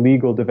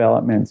illegal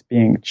developments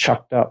being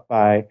chucked up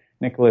by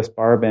Nicholas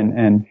Barbin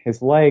and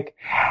his like,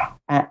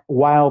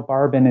 while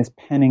Barbin is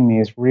penning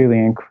these really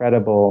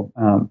incredible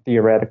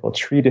theoretical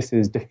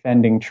treatises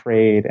defending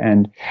trade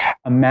and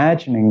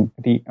imagining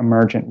the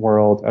emergent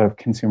world of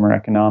consumer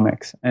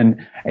economics.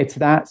 And it's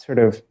that sort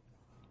of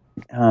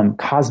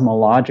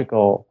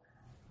cosmological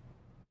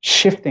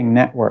shifting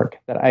network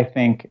that I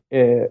think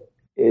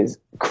is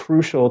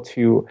crucial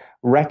to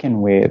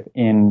reckon with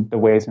in the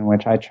ways in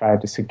which I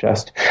tried to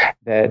suggest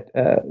that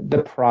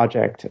the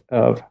project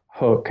of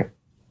Hooke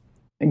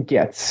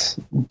gets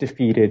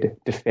defeated,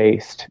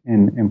 defaced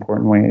in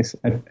important ways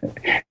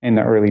in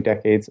the early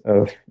decades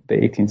of the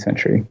 18th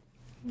century.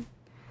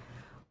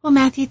 Well,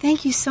 Matthew,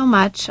 thank you so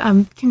much.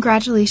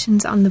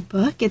 Congratulations on the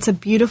book. It's a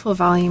beautiful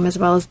volume, as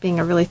well as being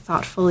a really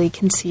thoughtfully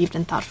conceived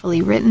and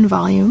thoughtfully written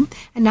volume.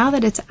 And now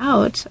that it's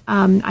out,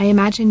 I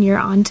imagine you're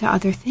on to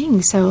other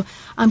things. So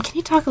can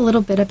you talk a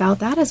little bit about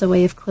that as a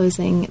way of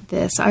closing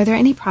this? Are there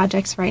any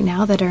projects right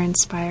now that are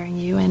inspiring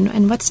you,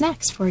 and what's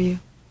next for you?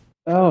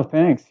 Oh,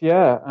 thanks.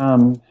 Yeah,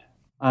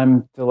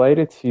 I'm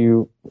delighted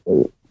to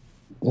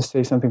just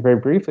say something very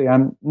briefly.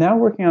 I'm now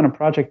working on a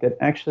project that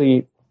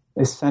actually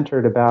is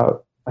centered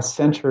about a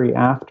century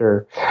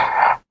after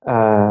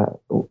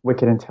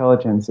Wicked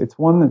Intelligence. It's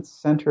one that's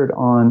centered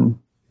on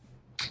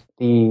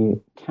the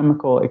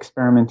chemical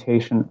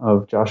experimentation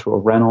of Joshua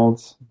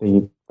Reynolds,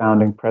 the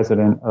founding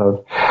president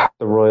of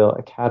the Royal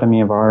Academy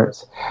of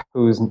Arts,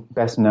 who's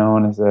best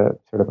known as a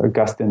sort of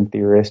Augustan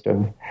theorist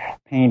of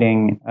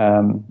painting,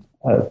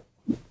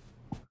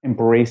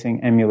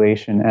 embracing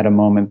emulation at a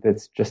moment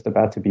that's just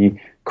about to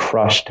be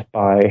crushed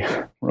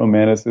by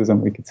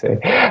Romanticism, we could say,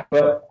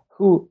 but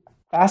who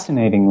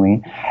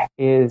fascinatingly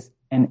is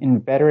an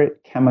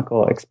inveterate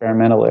chemical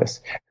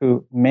experimentalist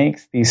who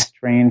makes these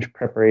strange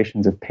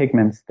preparations of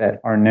pigments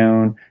that are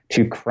known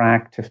to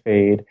crack, to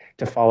fade,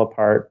 to fall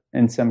apart,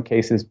 in some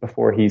cases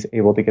before he's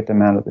able to get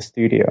them out of the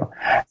studio.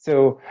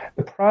 So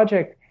the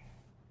project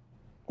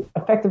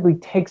effectively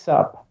takes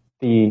up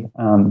the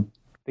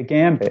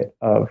gambit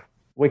of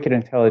Wicked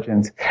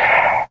Intelligence,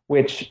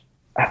 which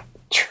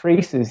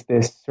traces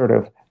this sort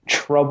of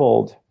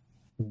troubled,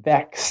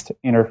 vexed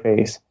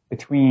interface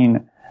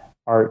between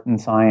art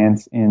and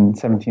science in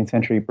 17th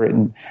century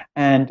Britain,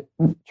 and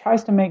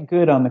tries to make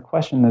good on the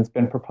question that's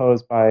been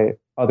proposed by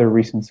other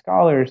recent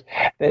scholars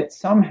that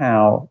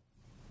somehow,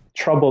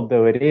 troubled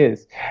though it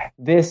is,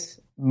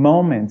 this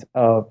moment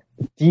of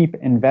deep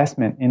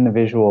investment in the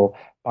visual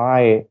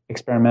by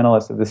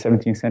experimentalists of the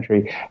 17th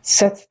century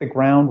sets the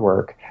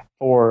groundwork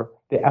for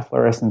the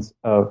efflorescence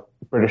of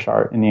British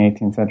art in the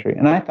 18th century.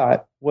 And I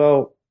thought,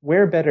 well,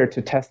 where better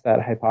to test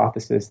that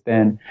hypothesis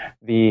than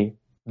the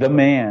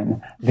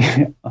man,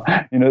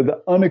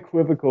 the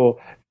unequivocal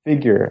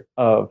figure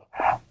of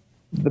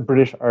the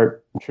British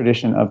art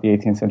tradition of the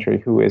 18th century,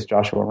 who is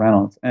Joshua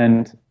Reynolds.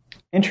 And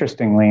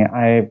interestingly,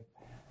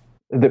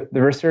 the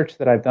research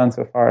that I've done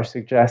so far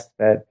suggests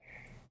that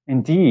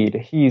indeed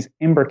he's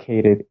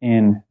imbricated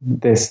in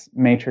this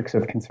matrix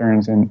of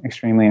concerns in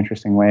extremely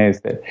interesting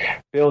ways that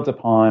builds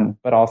upon,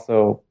 but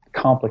also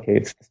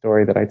complicates the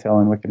story that I tell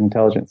in Wicked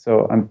Intelligence.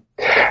 So I'm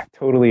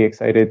totally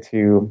excited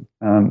to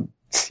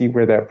see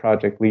where that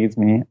project leads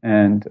me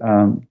and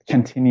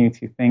continue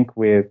to think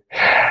with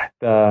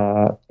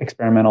the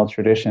experimental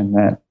tradition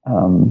that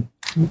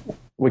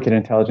Wicked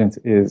Intelligence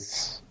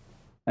is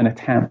an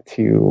attempt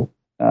to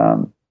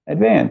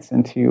advance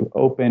into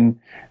open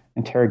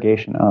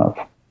interrogation of.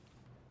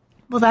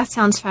 Well, that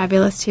sounds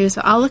fabulous, too.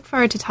 So I'll look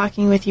forward to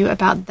talking with you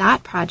about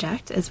that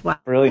project as well.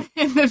 Brilliant.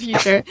 In the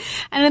future.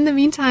 And in the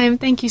meantime,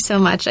 thank you so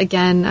much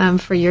again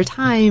for your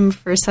time,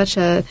 for such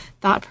a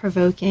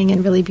thought-provoking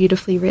and really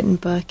beautifully written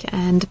book,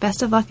 and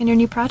best of luck in your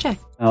new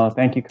project. Oh,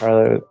 thank you,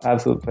 Carla. It was an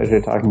absolute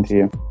pleasure talking to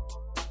you.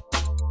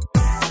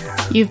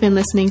 You've been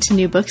listening to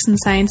New Books in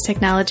Science,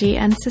 Technology,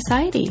 and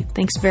Society.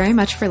 Thanks very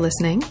much for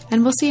listening,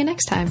 and we'll see you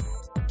next time.